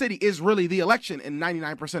in the city is really the election in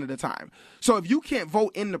 99% of the time. So if you can't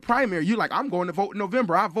vote in the primary, you're like, I'm going to vote in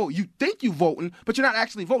November. I vote. You think you voting, but you're not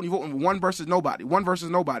actually voting. You're voting one versus nobody,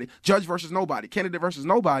 judge versus nobody. Candidate versus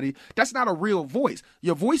nobody. That's not a real voice.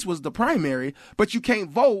 Your voice was the primary, but you can't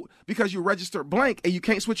vote because you registered blank and you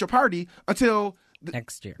can't switch your party until the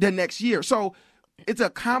next year. So it's a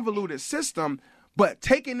convoluted system, but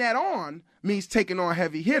taking that on means taking on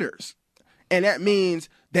heavy hitters. And that means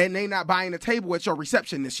that they not buying a table at your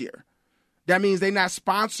reception this year. That means they not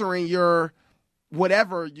sponsoring your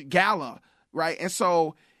whatever gala, right? And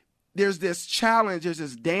so there's this challenge, there's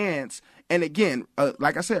this dance. And again,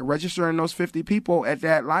 like I said, registering those 50 people at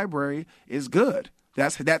that library is good.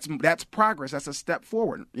 That's progress. That's a step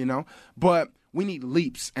forward, But we need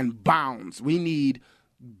leaps and bounds. We need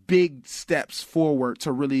big steps forward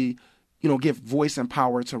to really, give voice and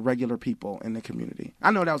power to regular people in the community.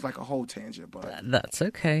 I know that was like a whole tangent, but that's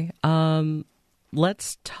okay.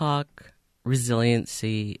 Let's talk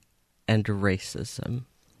resiliency and racism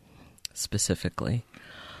specifically.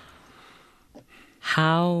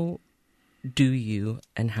 How do you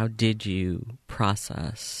and how did you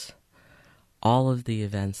process all of the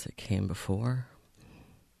events that came before,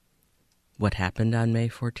 what happened on May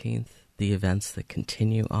 14th, the events that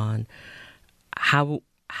continue on? How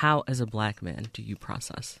as a Black man do you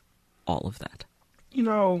process all of that?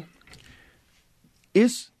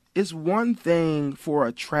 It's one thing for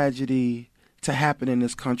a tragedy to happen in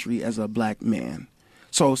this country as a Black man.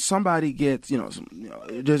 So somebody gets,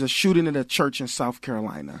 there's a shooting at a church in South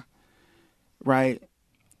Carolina, right?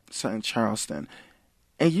 So in Charleston.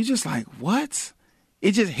 And you just like, what?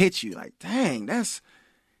 It just hits you like, dang, it's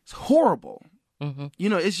horrible. Mm-hmm.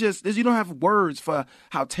 It's just, you don't have words for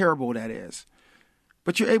how terrible that is.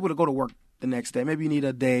 But you're able to go to work the next day. Maybe you need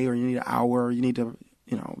a day or you need an hour. Or you need to,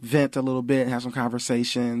 vent a little bit and have some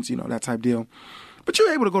conversations, that type deal. But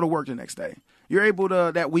you're able to go to work the next day. You're able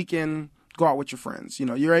to, that weekend, go out with your friends.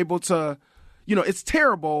 You're able to, it's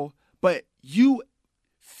terrible, but you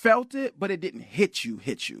felt it, but it didn't hit you.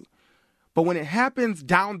 But when it happens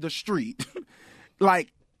down the street,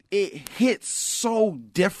 like it hits so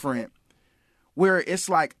different where it's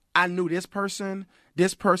like, I knew this person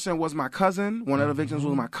was my cousin. One of the victims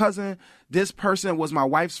was my cousin. This person was my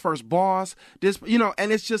wife's first boss.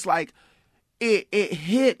 And it's just like, it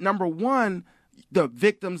hit, number one, the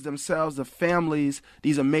victims themselves, the families,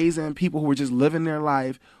 these amazing people who were just living their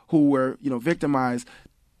life, who were, victimized,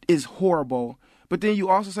 is horrible. But then you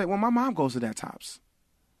also say, well, my mom goes to that Tops.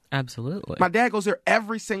 Absolutely. My dad goes there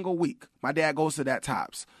every single week. My dad goes to that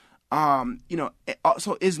Tops.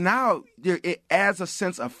 So it's now, it adds a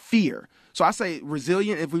sense of fear. So I say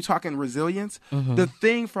resilient, if we're talking resilience, the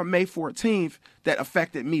thing from May 14th that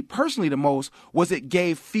affected me personally the most was it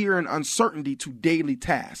gave fear and uncertainty to daily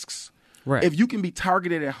tasks. Right. If you can be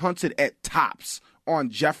targeted and hunted at Tops on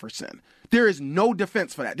Jefferson, there is no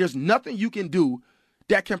defense for that. There's nothing you can do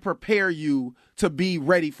that can prepare you to be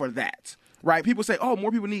ready for that. Right? People say, oh,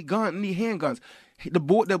 more people need handguns. The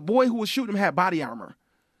boy who was shooting him had body armor.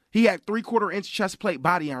 He had 3/4-inch chest plate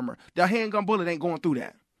body armor. The handgun bullet ain't going through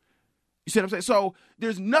that. You see what I'm saying? So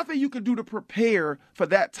there's nothing you can do to prepare for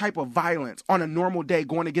that type of violence on a normal day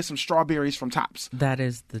going to get some strawberries from Tops. That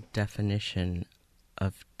is the definition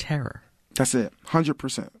of terror. That's it.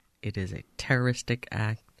 100%. It is a terroristic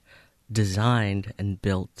act designed and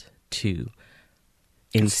built to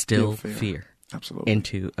instill fear. Absolutely.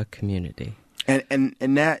 Into a community. And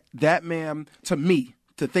that, ma'am, to me,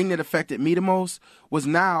 the thing that affected me the most was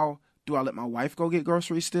now, do I let my wife go get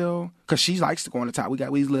groceries still? Because she likes to go on the Top.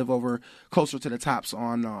 We live over closer to the Tops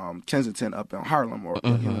on Kensington up in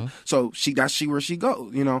Harlem. So that's where she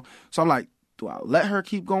goes, So I'm like, do I let her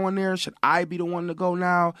keep going there? Should I be the one to go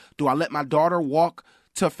now? Do I let my daughter walk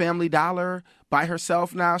to Family Dollar by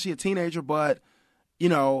herself now? She's a teenager, but,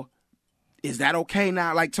 is that okay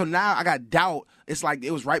now? Like, so now I got doubt. It's like it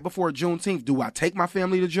was right before Juneteenth. Do I take my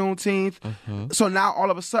family to Juneteenth? So now all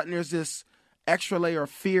of a sudden there's this extra layer of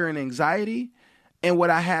fear and anxiety. And what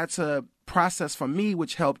I had to process for me,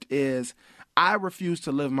 which helped, is I refuse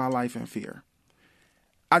to live my life in fear.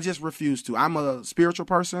 I just refuse to. I'm a spiritual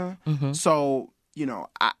person. So,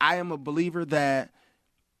 I am a believer that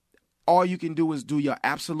all you can do is do your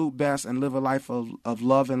absolute best and live a life of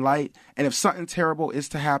love and light. And if something terrible is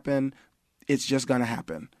to happen, it's just going to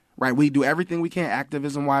happen, right? We do everything we can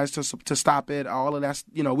activism-wise to stop it. All of that,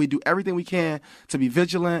 we do everything we can to be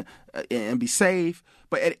vigilant and be safe.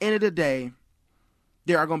 But at the end of the day,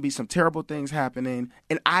 there are going to be some terrible things happening,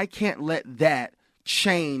 and I can't let that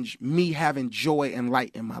change me having joy and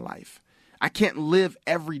light in my life. I can't live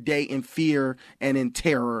every day in fear and in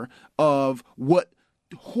terror of what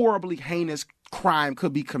horribly heinous crime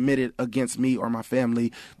could be committed against me or my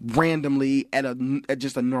family randomly at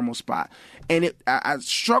just a normal spot. And I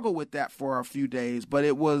struggled with that for a few days, but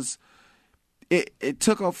it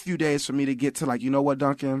took a few days for me to get to like, you know what,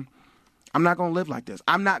 Duncan, I'm not going to live like this.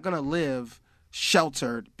 I'm not going to live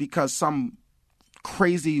sheltered because some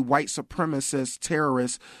crazy white supremacist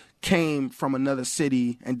terrorist came from another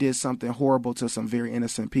city and did something horrible to some very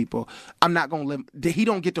innocent people. I'm not going to live. He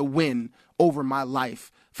don't get to win over my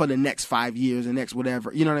life for the next 5 years and next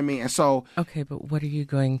whatever. You know what I mean? And so. Okay, but what are you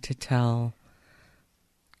going to tell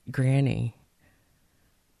Granny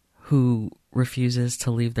who refuses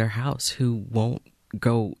to leave their house, who won't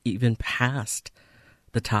go even past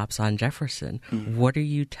the Tops on Jefferson? Mm-hmm. What are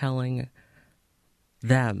you telling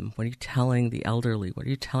them? What are you telling the elderly? What are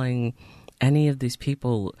you telling any of these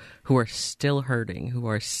people who are still hurting, who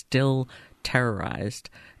are still terrorized?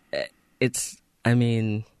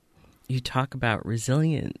 You talk about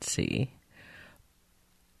resiliency.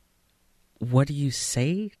 What do you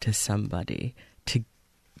say to somebody to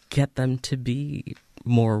get them to be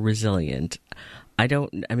more resilient?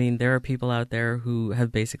 There are people out there who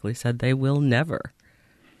have basically said they will never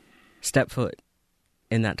step foot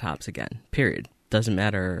in that Tops again, period. Doesn't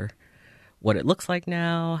matter what it looks like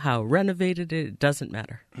now, how renovated it doesn't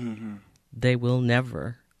matter. Mm-hmm. They will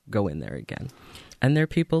never go in there again. And there are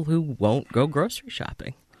people who won't go grocery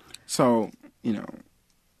shopping. So,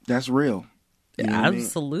 that's real.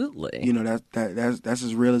 Absolutely. That's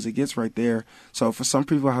as real as it gets right there. So for some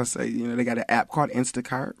people, I'll say, they got an app called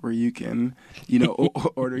Instacart where you can,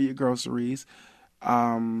 order your groceries.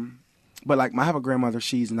 But I have a grandmother,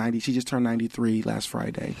 she's 90. She just turned 93 last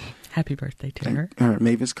Friday. Happy birthday to her.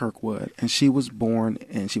 Mavis Kirkwood. And she was born,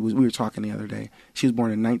 we were talking the other day, she was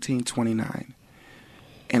born in 1929.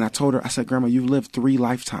 And I told her, I said, Grandma, you've lived 3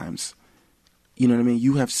 lifetimes. You know what I mean?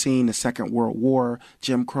 You have seen the Second World War,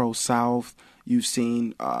 Jim Crow South. You've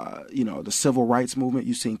seen, the Civil Rights Movement.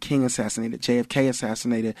 You've seen King assassinated, JFK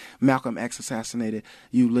assassinated, Malcolm X assassinated.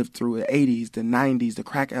 You lived through the 80s, the 90s, the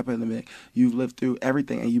crack epidemic. You've lived through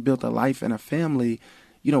everything, and you built a life and a family.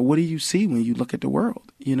 What do you see when you look at the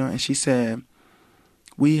world? And she said,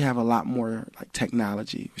 we have a lot more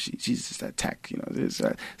technology. She's just that tech. There's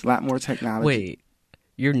a lot more technology. Wait,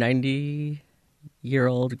 your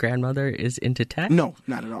 90-year-old grandmother is into tech? No,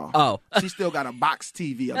 not at all. Oh, she still got a box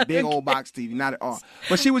TV, a big old box TV. Not at all.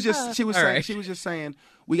 But she was just saying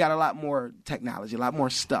we got a lot more technology, a lot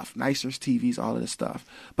more stuff, nicer TVs, all of this stuff.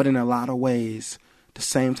 But in a lot of ways, the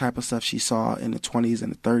same type of stuff she saw in the 20s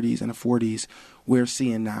and the 30s and the 40s, we're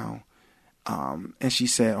seeing now. And she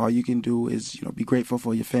said, all you can do is be grateful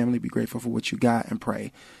for your family, be grateful for what you got, and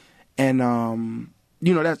pray. And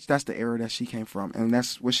that's the era that she came from, and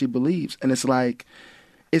that's what she believes. And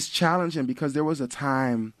it's challenging because there was a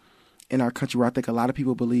time in our country where I think a lot of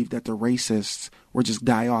people believed that the racists were just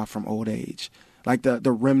die off from old age, like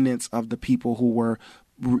the remnants of the people who were,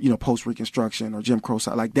 post Reconstruction or Jim Crow,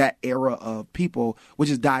 like that era of people would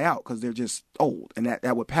just die out because they're just old, and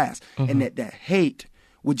that would pass, mm-hmm. and that hate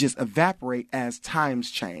would just evaporate as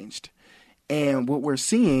times changed. And what we're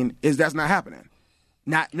seeing is that's not happening.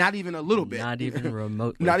 Not even a little bit. Not even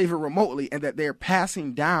remotely. Not even remotely. And that they're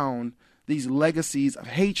passing down these legacies of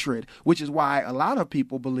hatred, which is why a lot of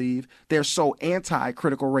people believe they're so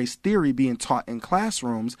anti-critical race theory being taught in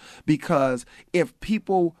classrooms, because if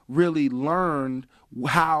people really learned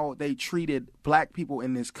how they treated black people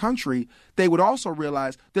in this country, they would also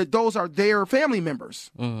realize that those are their family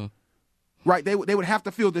members. Mm-hmm. Right, they would have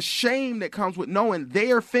to feel the shame that comes with knowing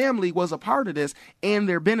their family was a part of this and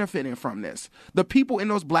they're benefiting from this. The people in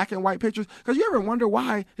those black and white pictures, because you ever wonder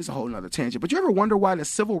why, it's a whole nother tangent, but you ever wonder why the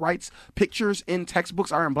civil rights pictures in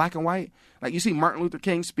textbooks are in black and white? Like you see Martin Luther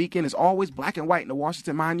King speaking, it's always black and white in the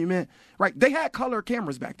Washington Monument, right? They had color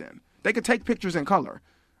cameras back then. They could take pictures in color,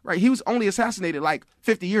 right? He was only assassinated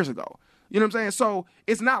 50 years ago. You know what I'm saying? So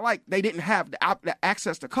it's not like they didn't have the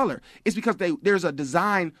access to color. It's because there's a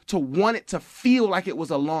design to want it to feel like it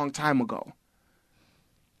was a long time ago,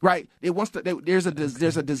 right? It wants to. There's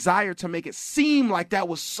a desire to make it seem like that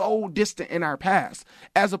was so distant in our past,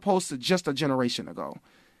 as opposed to just a generation ago.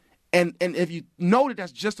 And if you know that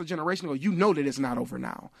that's just a generation ago, you know that it's not over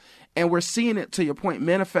now. And we're seeing it, to your point,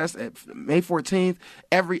 manifest at May 14th.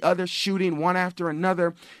 Every other shooting, one after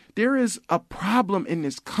another. There is a problem in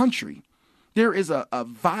this country. There is a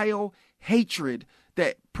vile hatred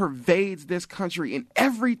that pervades this country in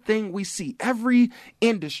everything we see, every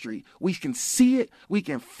industry. We can see it. We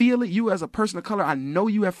can feel it. You as a person of color, I know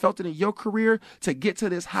you have felt it in your career to get to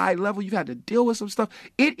this high level. You've had to deal with some stuff.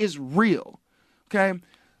 It is real, okay?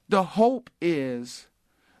 The hope is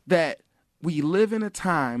that we live in a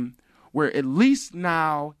time where at least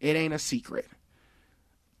now it ain't a secret,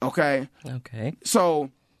 okay? Okay.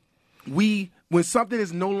 So when something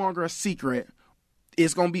is no longer a secret,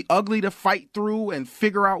 it's going to be ugly to fight through and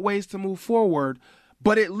figure out ways to move forward.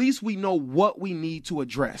 But at least we know what we need to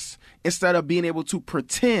address instead of being able to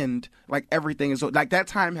pretend like everything is like that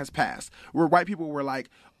time has passed where white people were like,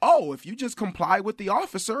 oh, if you just comply with the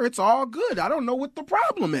officer, it's all good. I don't know what the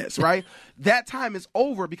problem is, right? That time is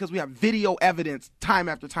over because we have video evidence time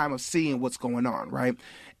after time of seeing what's going on, right?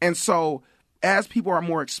 And so as people are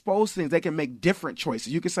more exposed to things, they can make different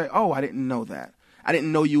choices. You can say, oh, I didn't know that. I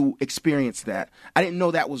didn't know you experienced that. I didn't know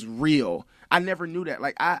that was real. I never knew that.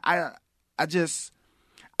 Like, I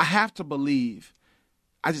have to believe,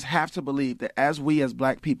 I just have to believe that as we as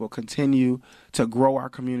Black people continue to grow our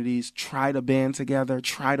communities, try to band together,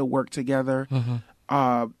 try to work together,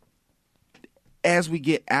 as we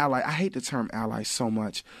get allies, I hate the term allies so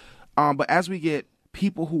much, but as we get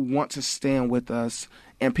people who want to stand with us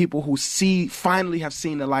and people who finally have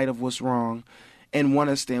seen the light of what's wrong and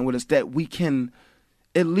want to stand with us, that we can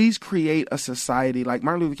at least create a society. Like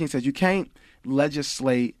Martin Luther King says, you can't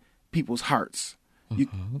legislate people's hearts.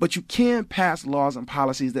 But you can pass laws and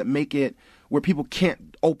policies that make it where people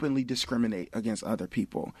can't openly discriminate against other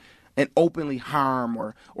people and openly harm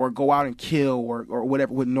or go out and kill or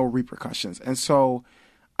whatever with no repercussions. And so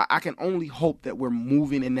I can only hope that we're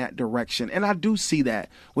moving in that direction. And I do see that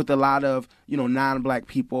with a lot of, non-Black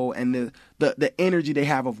people and the energy they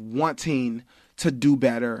have of wanting to do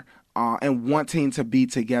better and wanting to be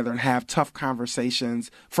together and have tough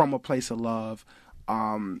conversations from a place of love.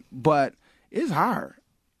 But it's hard.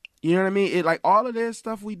 You know what I mean? Like all of this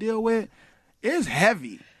stuff we deal with is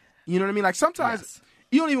heavy. You know what I mean? Like sometimes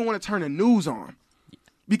you don't even want to turn the news on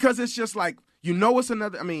because it's just like, it's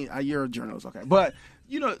another, you're a journalist, okay. But,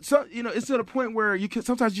 it's to the point where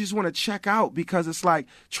sometimes you just want to check out because it's like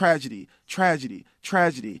tragedy,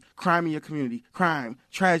 crime in your community, crime,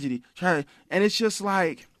 tragedy. And it's just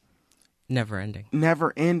like, never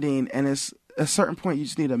ending. And it's at a certain point, you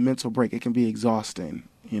just need a mental break. It can be exhausting,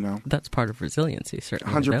 That's part of resiliency,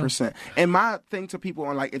 certainly. 100%. And my thing to people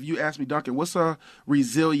on, like, if you ask me, Duncan, what's a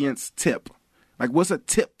resilience tip? Like, what's a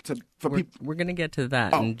tip for people? We're going to get to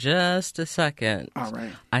that in just a second. All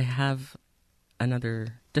right. I have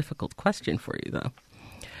another difficult question for you, though.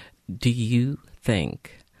 Do you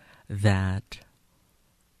think that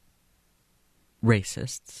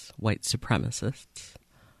racists, white supremacists,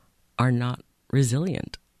 are not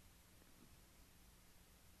resilient?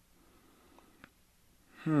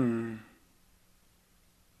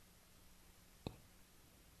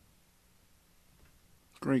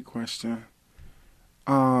 Great question.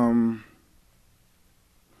 I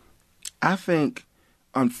think,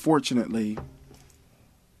 unfortunately,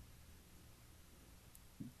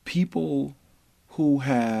 people who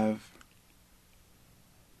have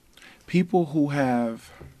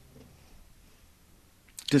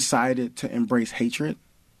decided to embrace hatred,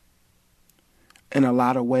 in a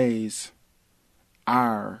lot of ways,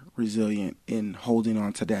 are resilient in holding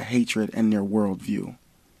on to that hatred and their worldview.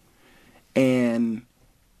 And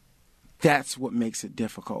that's what makes it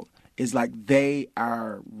difficult. It's like they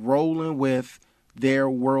are rolling with their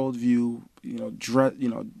worldview,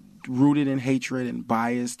 rooted in hatred and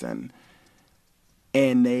biased, and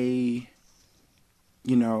they,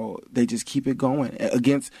 they just keep it going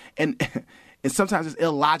against, and sometimes it's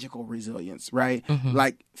illogical resilience, right?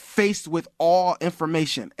 Like faced with all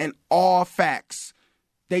information and all facts,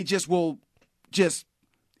 they just will just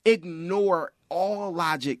ignore all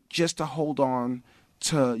logic just to hold on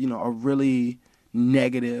to, a really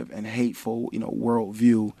negative and hateful,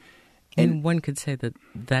 worldview. And one could say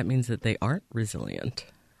that means that they aren't resilient,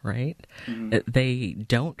 right? They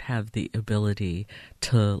don't have the ability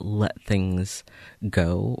to let things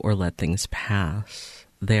go or let things pass.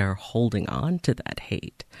 They are holding on to that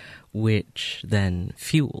hate, which then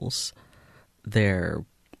fuels their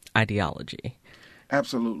ideology.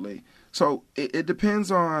 Absolutely. So it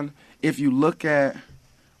depends on if you look at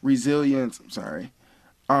resilience.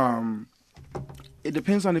 It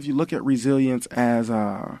depends on if you look at resilience as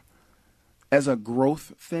a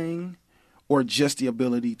growth thing or just the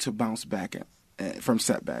ability to bounce back from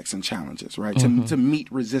setbacks and challenges, right? To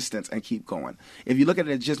meet resistance and keep going. If you look at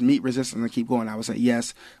it as just meet resistance and keep going, I would say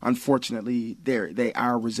yes. Unfortunately, they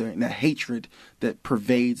are resilient. That hatred that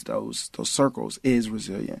pervades those circles is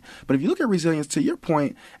resilient. But if you look at resilience, to your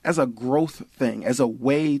point, as a growth thing, as a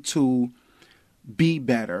way to be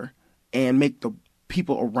better and make the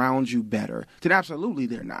people around you better, then absolutely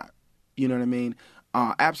they're not. You know what I mean?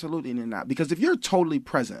 Absolutely they're not. Because if you're totally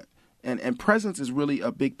present, and presence is really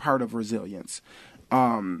a big part of resilience.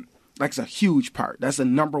 Like it's a huge part. That's the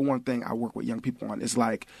number one thing I work with young people on is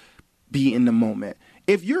like be in the moment.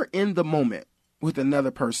 If you're in the moment with another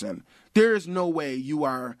person, there is no way you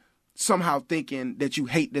are somehow thinking that you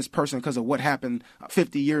hate this person because of what happened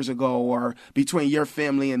 50 years ago or between your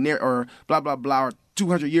family and their, or blah, blah, blah, or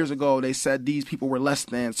 200 years ago they said these people were less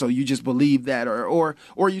than, so you just believe that, or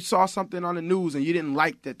you saw something on the news and you didn't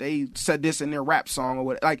like that they said this in their rap song or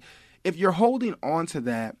what. Like, if you're holding on to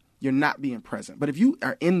that, you're not being present. But if you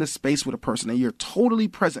are in the space with a person and you're totally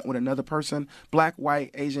present with another person, black,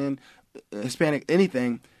 white, Asian, Hispanic,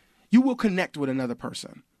 anything, you will connect with another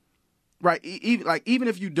person. Right, even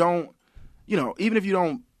if you don't, even if you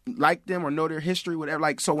don't like them or know their history, whatever.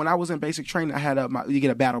 Like, so when I was in basic training, I had you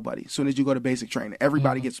get a battle buddy. As soon as you go to basic training,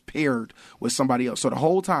 everybody gets paired with somebody else. So the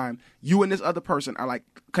whole time, you and this other person are like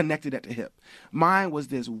connected at the hip. Mine was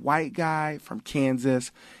this white guy from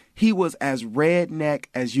Kansas. He was as redneck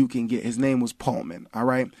as you can get. His name was Pullman. All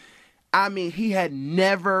right. I mean, he had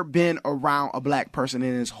never been around a black person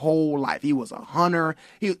in his whole life. He was a hunter.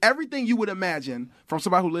 He was everything you would imagine from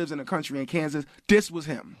somebody who lives in the country in Kansas. This was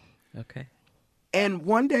him. Okay. And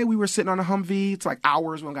one day we were sitting on a Humvee. It's like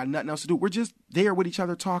hours. We don't got nothing else to do. We're just there with each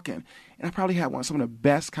other talking. And I probably had some of the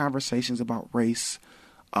best conversations about race,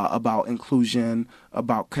 about inclusion,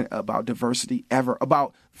 about diversity ever,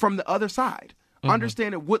 from the other side.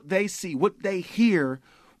 Understanding what they see, what they hear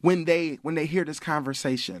when they hear this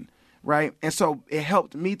conversation. Right. And so it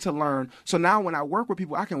helped me to learn. So now when I work with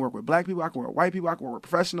people, I can work with black people, I can work with white people, I can work with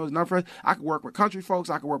professionals, non-professionals, I can work with country folks,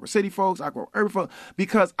 I can work with city folks, I can work with every folks,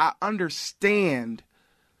 because I understand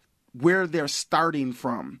where they're starting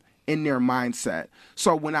from in their mindset.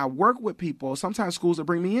 So when I work with people, sometimes schools will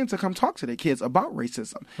bring me in to come talk to their kids about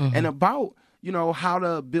racism and about, how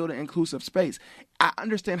to build an inclusive space. I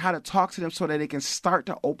understand how to talk to them so that they can start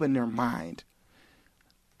to open their mind.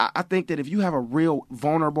 I think that if you have a real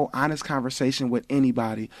vulnerable, honest conversation with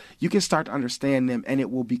anybody, you can start to understand them, and it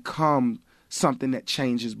will become something that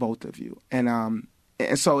changes both of you. And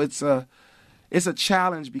so it's a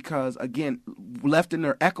challenge because, again, left in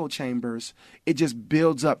their echo chambers, it just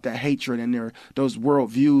builds up that hatred and those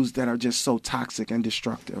worldviews that are just so toxic and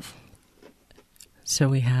destructive. So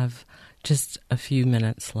we have just a few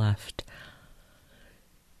minutes left.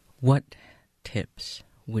 What tips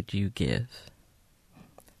would you give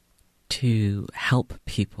to help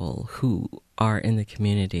people who are in the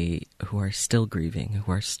community, who are still grieving,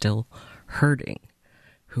 who are still hurting,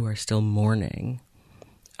 who are still mourning,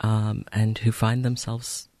 and who find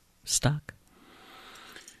themselves stuck?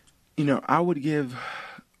 I would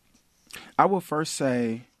first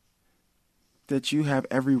say that you have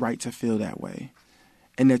every right to feel that way,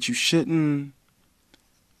 and that you shouldn't,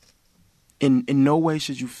 in no way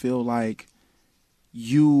should you feel like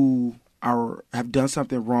you have done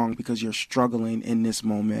something wrong because you're struggling in this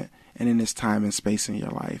moment and in this time and space in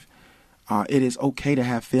your life. It is okay to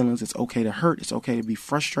have feelings. It's okay to hurt. It's okay to be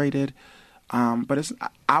frustrated. But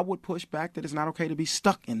I would push back that it's not okay to be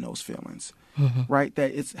stuck in those feelings, right?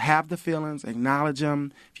 That it's have the feelings, acknowledge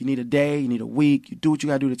them. If you need a day, you need a week, you do what you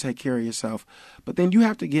got to do to take care of yourself. But then you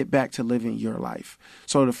have to get back to living your life.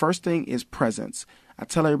 So the first thing is presence. I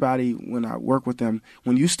tell everybody when I work with them,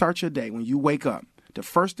 when you start your day, when you wake up, the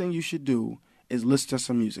first thing you should do is listen to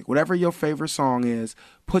some music. Whatever your favorite song is,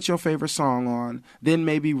 put your favorite song on, then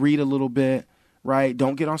maybe read a little bit, right?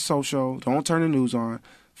 Don't get on social. Don't turn the news on.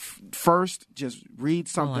 First, just read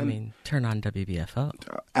something. Turn on WBFO.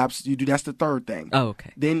 Absolutely. That's the third thing. Oh,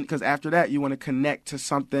 okay. Then, because after that, you want to connect to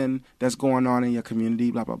something that's going on in your community,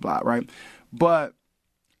 blah, blah, blah, right? But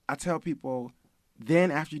I tell people, then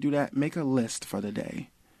after you do that, make a list for the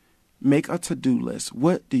day. Make a to-do list.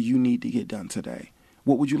 What do you need to get done today?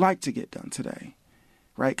 What would you like to get done today?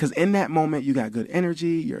 Right? Because in that moment, you got good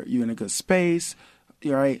energy. You're in a good space.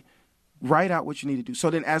 Right? Write out what you need to do. So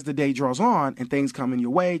then as the day draws on and things come in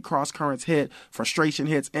your way, cross currents hit, frustration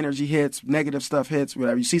hits, energy hits, negative stuff hits,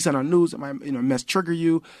 whatever. You see something on the news that might trigger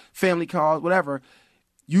you, family calls, whatever.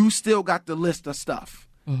 You still got the list of stuff.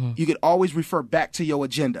 You can always refer back to your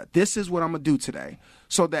agenda. This is what I'm going to do today.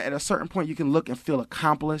 So that at a certain point you can look and feel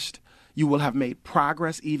accomplished. You will have made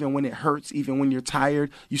progress even when it hurts, even when you're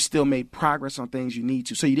tired. You still made progress on things you need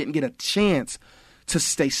to. So you didn't get a chance to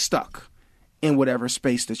stay stuck in whatever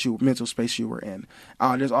mental space you were in.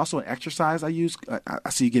 There's also an exercise I use. I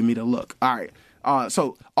see you giving me the look. All right.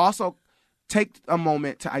 So also take a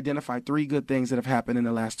moment to identify 3 good things that have happened in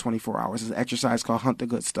the last 24 hours. It's an exercise called Hunt the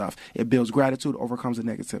Good Stuff. It builds gratitude, overcomes the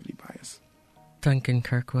negativity bias. Duncan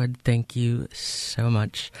Kirkwood, thank you so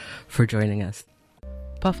much for joining us.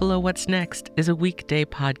 Buffalo What's Next is a weekday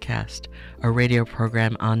podcast, a radio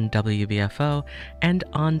program on WBFO and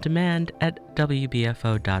on demand at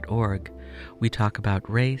WBFO.org. We talk about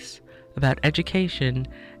race, about education,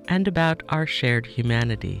 and about our shared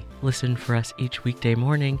humanity. Listen for us each weekday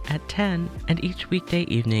morning at 10 and each weekday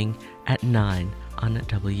evening at 9 on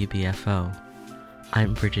WBFO.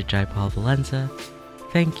 I'm Brigid Jaipaul-Valenza.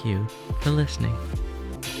 Thank you for listening.